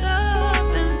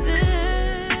love and then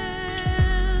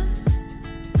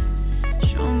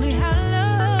show me how to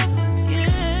love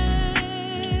again.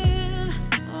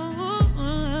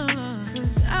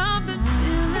 'Cause I've been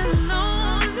feeling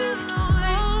lonely.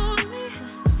 Hold me,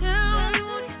 tell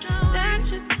me that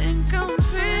you think I'm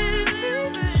pretty.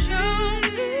 Show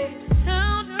me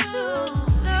how to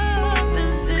love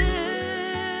and then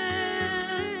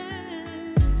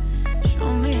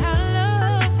show me how to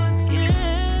love again.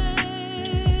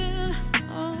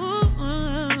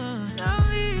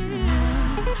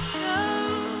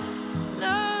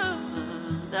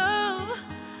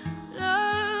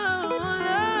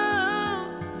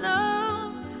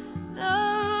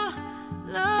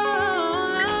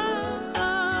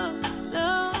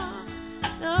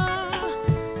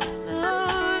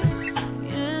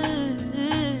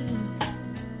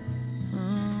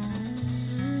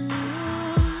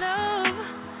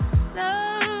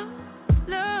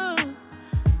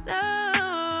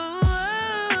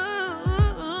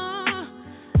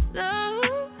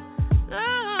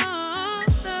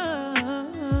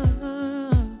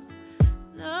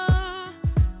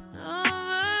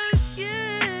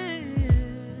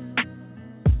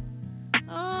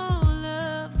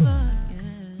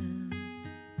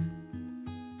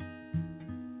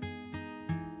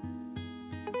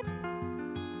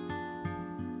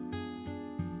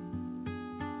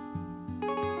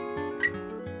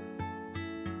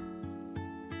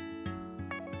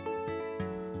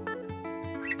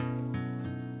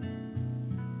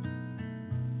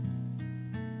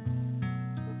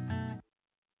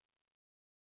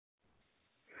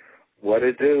 What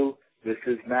it do? This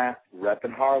is Matt,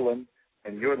 reppin' Harlem,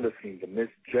 and you're listening to Miz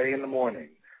J in the morning.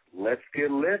 Let's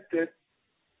get lifted.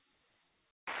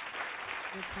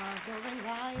 The conquering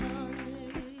lion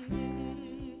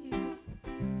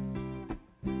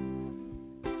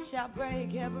shall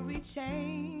break every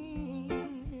chain.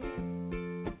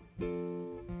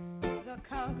 The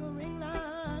conquering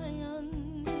lion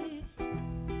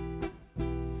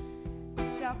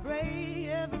shall break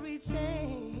every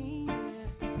chain.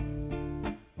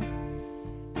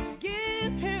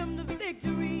 Give him the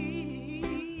victory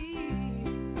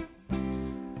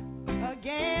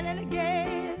again and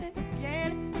again,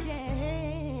 again and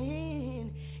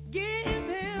again. Give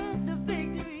him the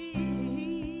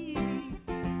victory.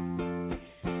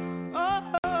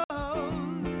 Oh,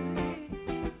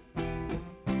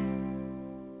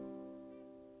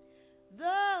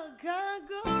 the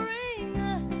conquering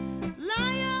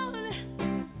lion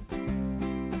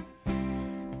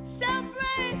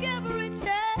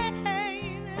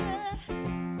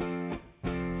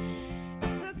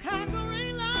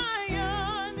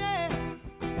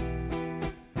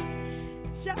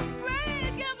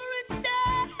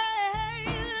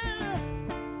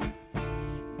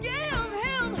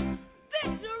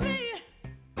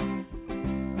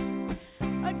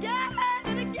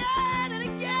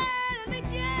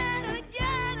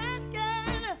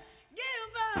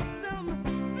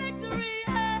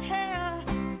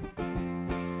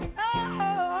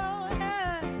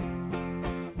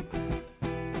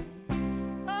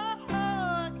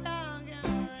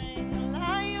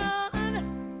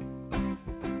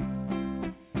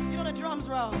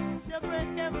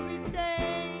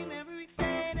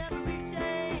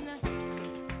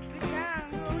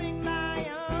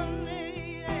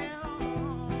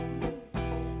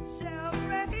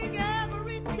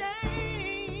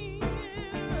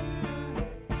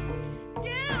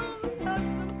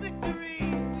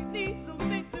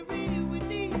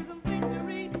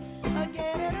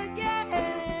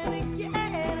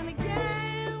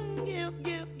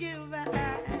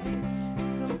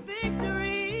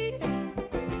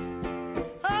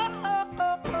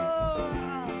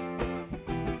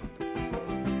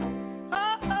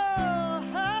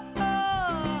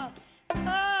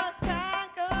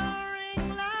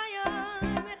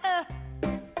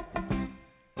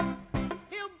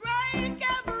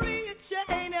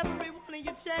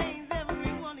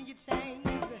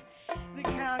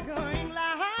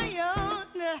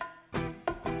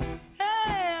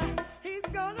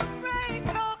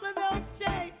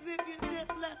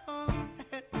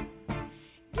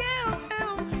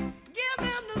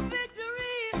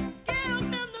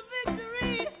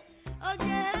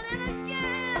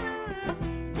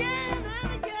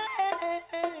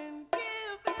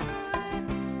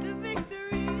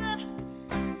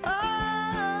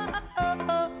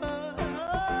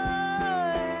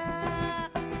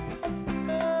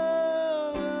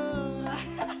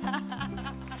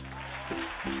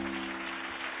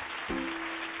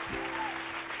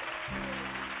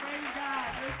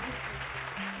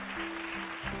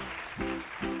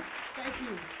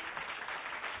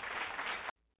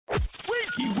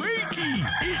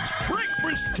it's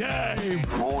breakfast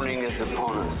time. Morning is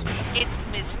upon us. It's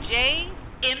Miz J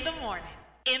in the morning.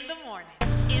 In the morning.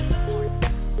 In the morning.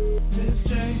 Miz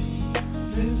J,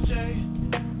 Miz J,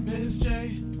 Miz J,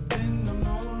 in the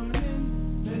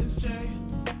morning. Miz J,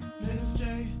 Miz J,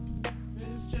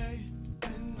 Miz J,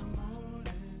 in the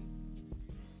morning.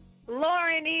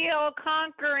 Lauryn Hill,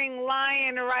 Conquering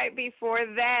Lion, right before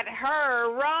that,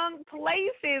 her Wrong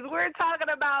Places. We're talking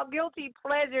about guilty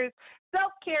pleasures,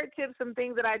 self-care tips, some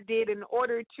things that I did in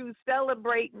order to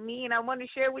celebrate me, and I want to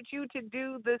share with you to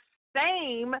do the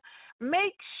same.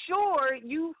 Make sure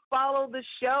you follow the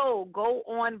show. Go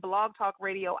on Blog Talk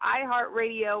Radio,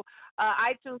 iHeartRadio,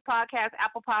 iTunes Podcast,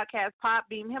 Apple Podcast,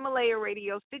 Podbeam, Himalaya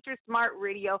Radio, Stitcher Smart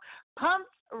Radio, Pumps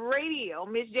Radio.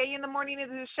 Miz J in the morning is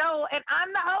the show, and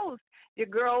I'm the host, your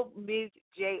girl, Miz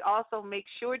J. Also, make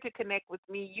sure to connect with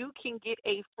me. You can get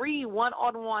a free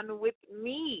one-on-one with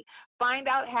me. Find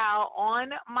out how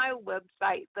on my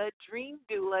website,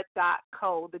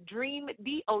 thedreamdoula.co,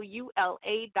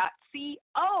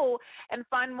 thedreamdoula.co, and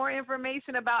find more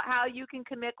information about how you can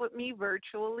connect with me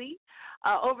virtually,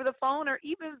 over the phone, or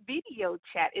even video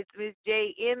chat. It's Miz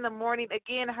J in the morning.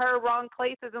 Again, her Wrong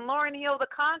Places, and Lauryn Hill, The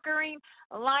Conquering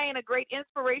Lion, a great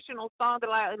inspirational song that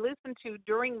I listen to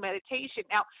during meditation.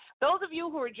 Now, those of you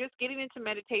who are just getting into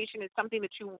meditation, it's something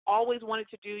that you always wanted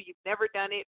to do, you've never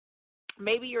done it,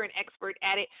 maybe you're an expert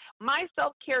at it. My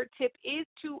self-care tip is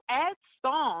to add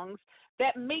songs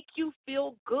that make you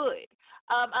feel good.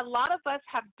 A lot of us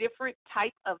have different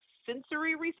types of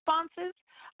sensory responses,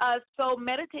 so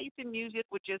meditation music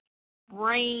with just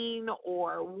rain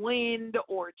or wind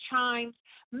or chimes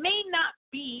may not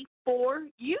be for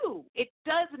you. It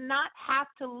does not have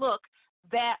to look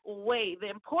that way. The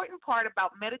important part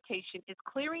about meditation is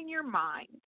clearing your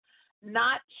mind,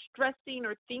 not stressing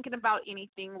or thinking about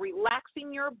anything,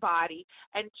 relaxing your body,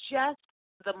 and just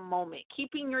the moment,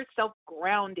 keeping yourself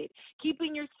grounded,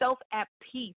 keeping yourself at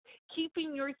peace,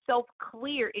 keeping yourself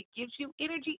clear. It gives you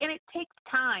energy, and it takes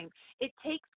time. It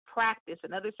takes practice.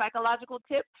 Another psychological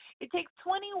tip, it takes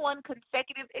 21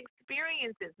 consecutive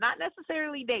experiences, not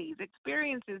necessarily days,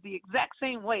 experiences the exact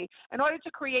same way in order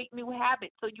to create new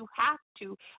habits. So you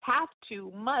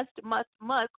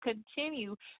must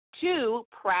continue to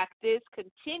practice,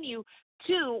 continue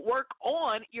to work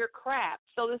on your craft.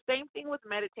 So the same thing with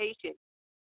meditation.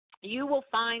 You will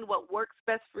find what works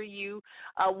best for you.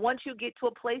 Once you get to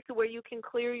a place where you can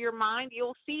clear your mind,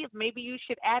 you'll see if maybe you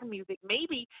should add music,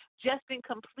 maybe just in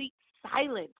complete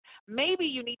silence. Maybe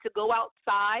you need to go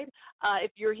outside.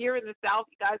 If you're here in the South,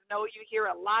 you guys know you hear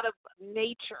a lot of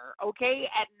nature, okay?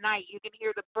 At night, you can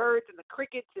hear the birds and the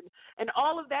crickets and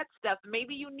all of that stuff.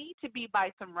 Maybe you need to be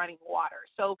by some running water.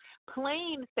 So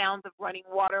plain sounds of running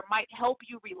water might help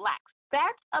you relax.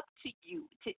 That's up to you,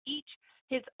 to each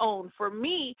his own. For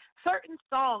me, certain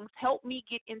songs help me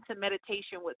get into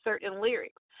meditation with certain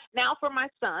lyrics. Now, for my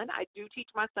son, I do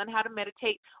teach my son how to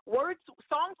meditate.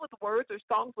 Songs with words or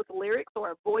songs with lyrics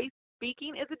or a voice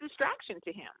speaking is a distraction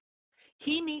to him.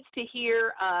 He needs to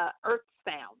hear earth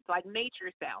sounds, like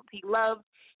nature sounds. He loves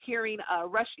hearing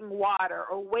rushing water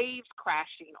or waves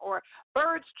crashing or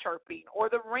birds chirping or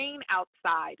the rain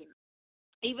outside. And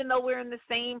even though we're in the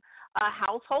same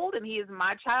household and he is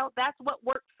my child, that's what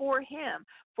worked for him.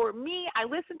 For me, I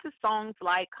listen to songs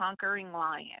like Conquering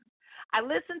Lion. I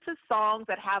listen to songs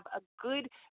that have a good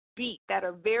beat, that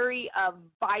are very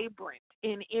vibrant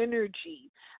in energy,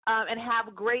 and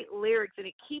have great lyrics, and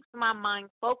it keeps my mind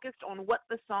focused on what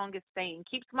the song is saying,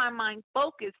 keeps my mind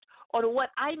focused on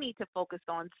what I need to focus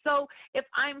on. So if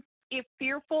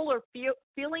fearful or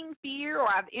feeling fear, or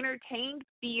I've entertained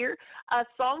fear,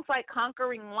 songs like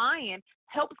Conquering Lion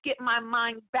helps get my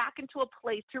mind back into a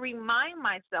place to remind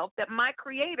myself that my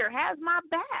Creator has my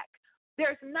back.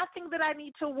 There's nothing that I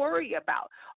need to worry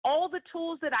about. All the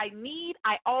tools that I need,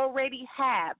 I already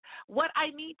have. What I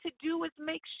need to do is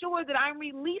make sure that I'm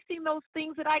releasing those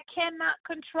things that I cannot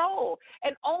control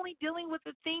and only dealing with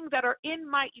the things that are in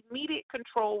my immediate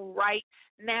control right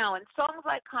now. And songs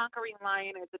like Conquering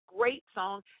Lion is a great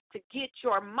song to get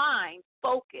your mind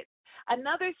focused.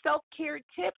 Another self-care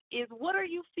tip is, what are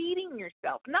you feeding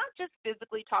yourself? Not just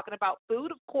physically talking about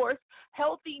food. Of course,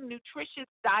 healthy, nutritious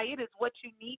diet is what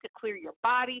you need to clear your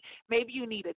body. Maybe you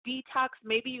need a detox.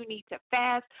 Maybe you need to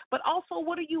fast. But also,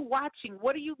 what are you watching?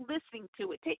 What are you listening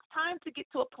to? It takes time to get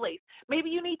to a place. Maybe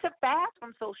you need to fast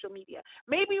from social media.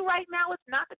 Maybe right now it's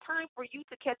not the time for you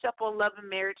to catch up on love and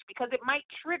marriage, because it might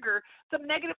trigger some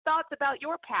negative thoughts about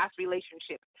your past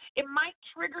relationships. It might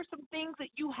trigger some things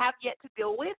that you have yet to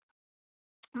deal with.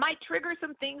 might trigger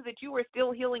some things that you are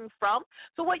still healing from.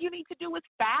 So what you need to do is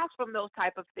fast from those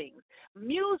type of things.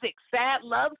 Music, sad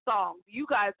love songs, you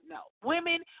guys know.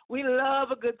 Women, we love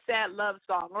a good sad love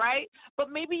song, right? But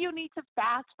maybe you need to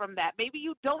fast from that. Maybe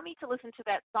you don't need to listen to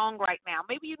that song right now.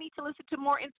 Maybe you need to listen to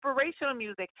more inspirational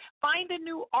music. Find a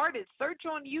new artist. Search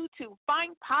on YouTube.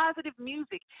 Find positive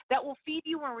music that will feed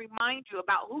you and remind you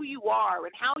about who you are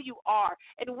and how you are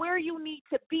and where you need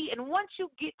to be. And once you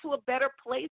get to a better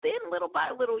place, then little by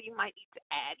little you might need to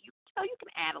add. You can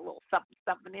add a little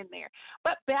something in there.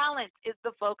 But balance is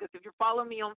the focus. If you're following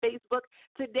me on Facebook,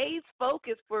 today's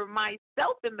focus for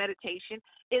myself in meditation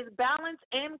is balance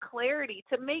and clarity,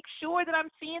 to make sure that I'm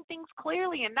seeing things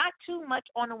clearly and not too much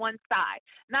on one side,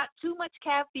 not too much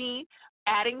caffeine,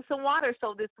 adding some water.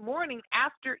 So this morning,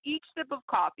 after each sip of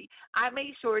coffee, I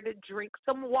made sure to drink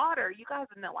some water. You guys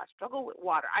know I struggle with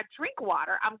water. I drink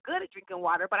water. I'm good at drinking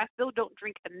water, but I still don't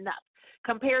drink enough.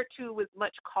 Compared to as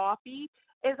much coffee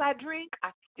as I drink, I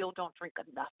still don't drink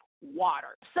enough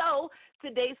water. So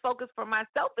today's focus for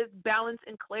myself is balance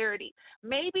and clarity.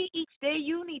 Maybe each day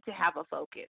you need to have a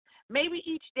focus. Maybe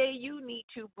each day you need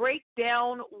to break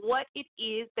down what it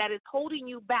is that is holding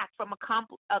you back from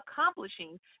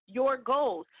accomplishing your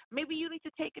goals. Maybe you need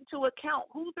to take into account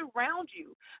who's around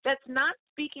you that's not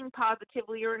speaking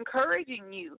positively or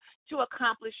encouraging you to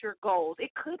accomplish your goals.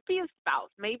 It could be a spouse,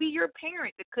 maybe your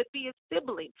parent, it could be a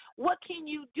sibling. What can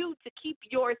you do to keep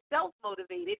yourself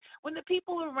motivated when the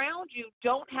people around you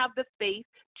don't have the faith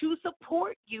to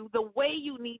support you the way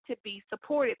you need to be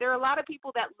supported? There are a lot of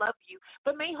people that love you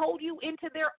but may hold you into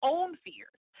their own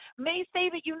fears, may say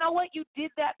that, you know what, you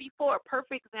did that before. A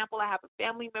perfect example, I have a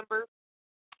family member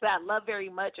that I love very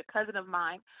much, a cousin of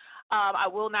mine. I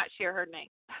will not share her name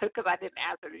because I didn't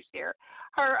ask her to share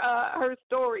her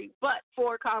story, but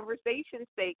for conversation's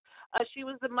sake, she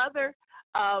was the mother,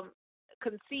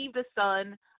 conceived a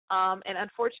son, and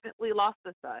unfortunately lost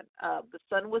the son. The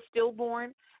son was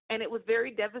stillborn, and it was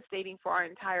very devastating for our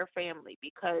entire family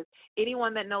because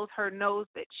anyone that knows her knows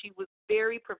that she was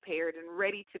very prepared and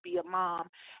ready to be a mom,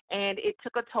 and it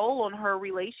took a toll on her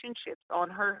relationships, on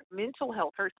her mental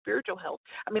health, her spiritual health.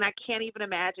 I mean, I can't even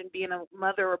imagine being a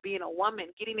mother or being a woman,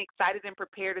 getting excited and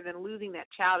prepared and then losing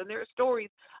that child. And there are stories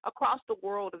across the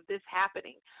world of this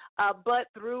happening. But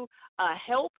through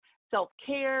help,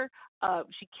 self-care,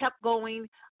 she kept going,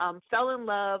 fell in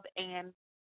love, and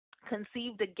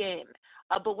conceived again.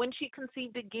 But when she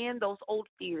conceived again, those old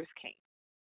fears came.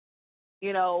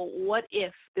 You know, what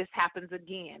if this happens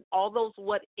again? All those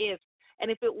what ifs.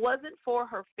 And if it wasn't for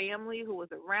her family who was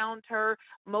around her,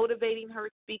 motivating her,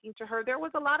 speaking to her, there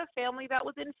was a lot of family that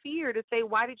was in fear to say,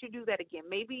 why did you do that again?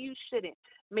 Maybe you shouldn't.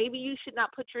 Maybe you should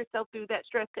not put yourself through that.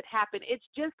 Stress could happen. It's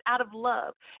just out of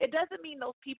love. It doesn't mean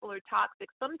those people are toxic.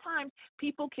 Sometimes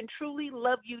people can truly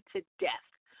love you to death.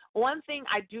 One thing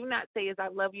I do not say is I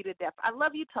love you to death. I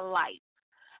love you to life.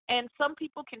 And some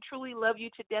people can truly love you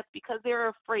to death because they're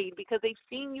afraid, because they've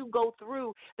seen you go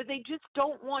through, that they just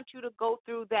don't want you to go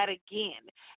through that again.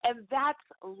 And that's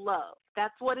love.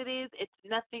 That's what it is. It's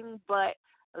nothing but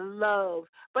love.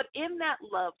 But in that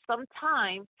love,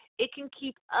 sometimes it can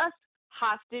keep us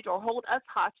hostage or hold us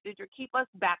hostage or keep us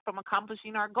back from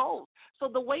accomplishing our goals. So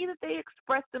the way that they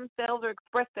express themselves or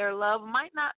express their love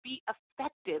might not be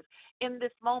effective in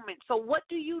this moment. So what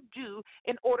do you do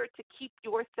in order to keep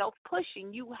yourself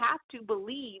pushing? You have to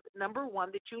believe, number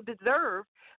one, that you deserve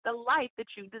the life that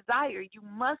you desire. You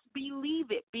must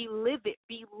believe it, be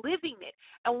living it.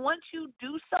 And once you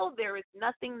do so, there is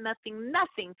nothing that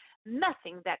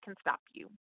can stop you.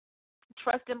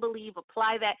 Trust and believe,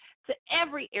 apply that to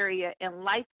every area in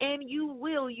life, and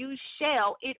you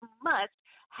shall, it must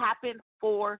happen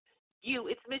for you.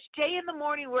 It's Miz J in the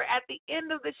morning. We're at the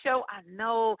end of the show. I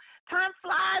know time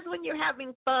flies when you're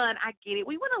having fun. I get it.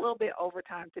 We went a little bit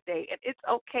overtime today, and it's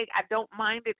okay. I don't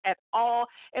mind it at all.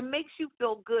 It makes you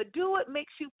feel good. Do what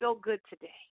makes you feel good today.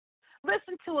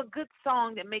 Listen to a good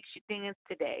song that makes you dance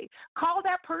today. Call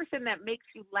that person that makes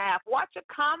you laugh. Watch a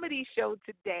comedy show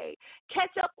today.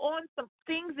 Catch up on some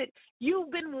things that you've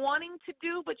been wanting to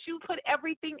do, but you put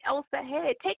everything else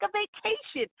ahead. Take a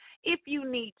vacation if you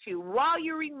need to. While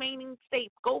you're remaining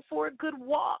safe, go for a good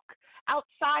walk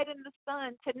outside in the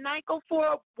sun. Tonight, go for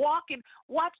a walk and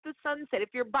watch the sunset. If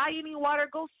you're by any water,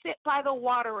 go sit by the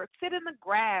water or sit in the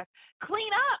grass.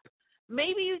 Clean up.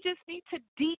 Maybe you just need to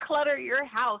declutter your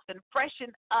house and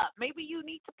freshen up. Maybe you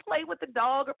need to play with the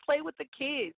dog or play with the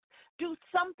kids. Do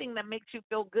something that makes you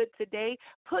feel good today.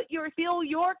 Fill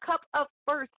your cup up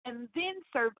first and then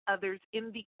serve others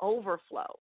in the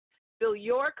overflow. Fill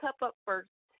your cup up first,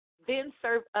 then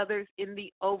serve others in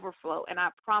the overflow. And I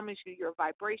promise you, your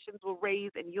vibrations will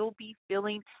raise and you'll be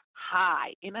feeling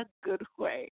high in a good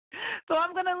way. So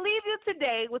I'm going to leave you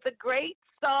today with a great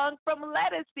song from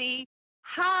Lettucey,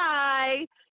 High.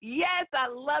 Yes, I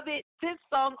love it. This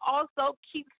song also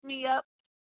keeps me up.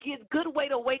 It's a good way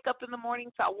to wake up in the morning,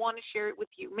 so I want to share it with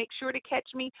you. Make sure to catch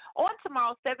me on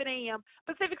tomorrow, 7 a.m.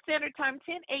 Pacific Standard Time,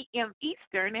 10 a.m.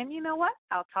 Eastern. And you know what?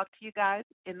 I'll talk to you guys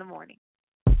in the morning.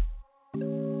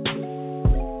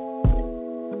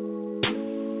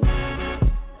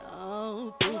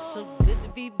 Oh, feels so good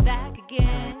to be back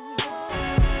again.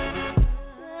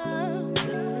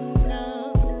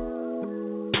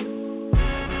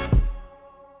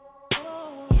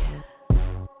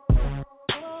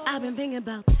 I've been thinking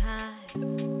about time.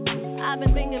 I've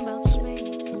been thinking about space.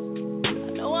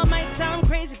 I know I might sound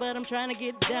crazy, but I'm trying to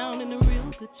get down in a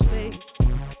real good space.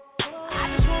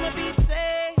 I just want to be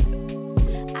safe.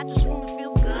 I just want to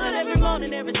feel good every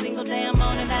morning, every single damn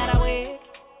morning that I wake.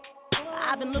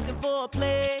 I've been looking for a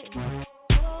place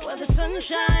where the sun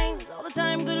shines all the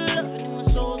time, good loving in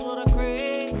my soul's what I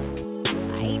crave.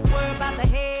 I ain't worried about the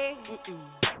hate.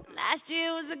 Last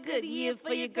year was a good year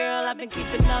for you, girl. I've been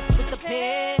keeping up with the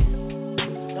pace.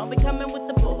 Don't be coming with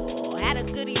the bull. Had a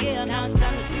good year, now it's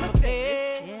time to see my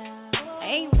face. I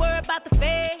ain't worried about the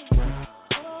face.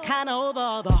 Kinda over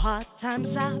all the hard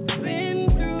times I've been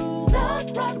through.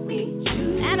 Love brought me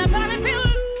to, and I finally feel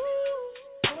loose.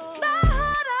 My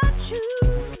heart I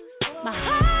choose. My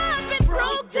heart been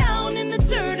broke down in the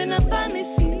dirt, and I finally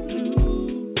see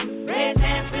blue. Red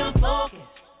hands feel focused,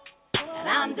 and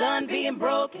I'm done being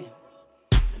broken.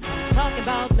 Talking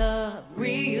about love,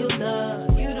 real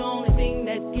love. You the only thing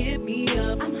that give me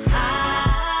up. I'm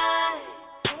high.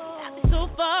 Got me so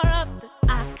far up that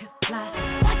I could fly.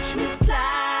 Watch me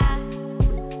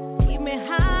fly. Keep me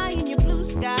high in your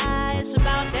blue sky. It's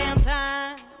about damn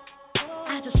time.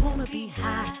 I just wanna be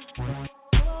high.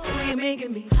 Oh, you're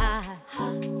making me high.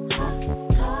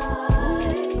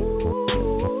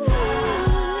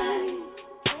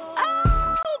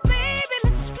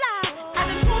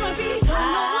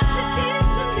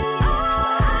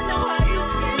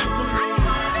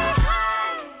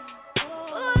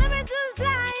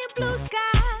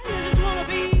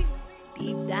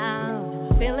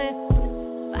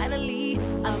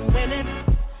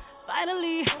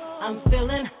 I'm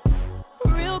feeling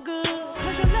real good,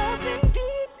 'cause your love been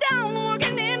deep down,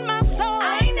 working in my soul.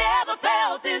 I ain't never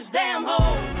felt this damn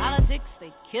hole. Politics,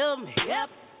 they kill me, yep,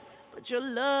 but your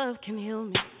love can heal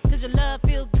me. 'Cause your love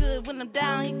feels good when I'm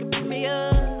down, you can pick me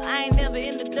up. I ain't never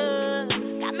in the dust,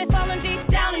 got me falling deep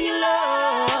down in your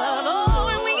love. Oh,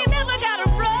 and we ain't never gotta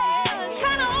rush,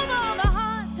 trying to over all the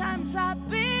hard times I've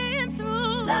been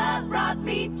through. Love brought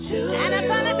me to, and I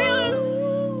finally feel loose.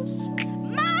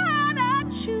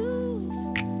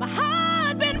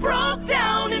 Broke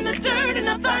down in the dirt and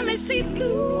I finally see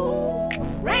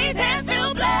blue. Raised hands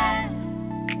feel blessed.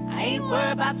 I ain't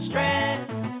worried about the stress.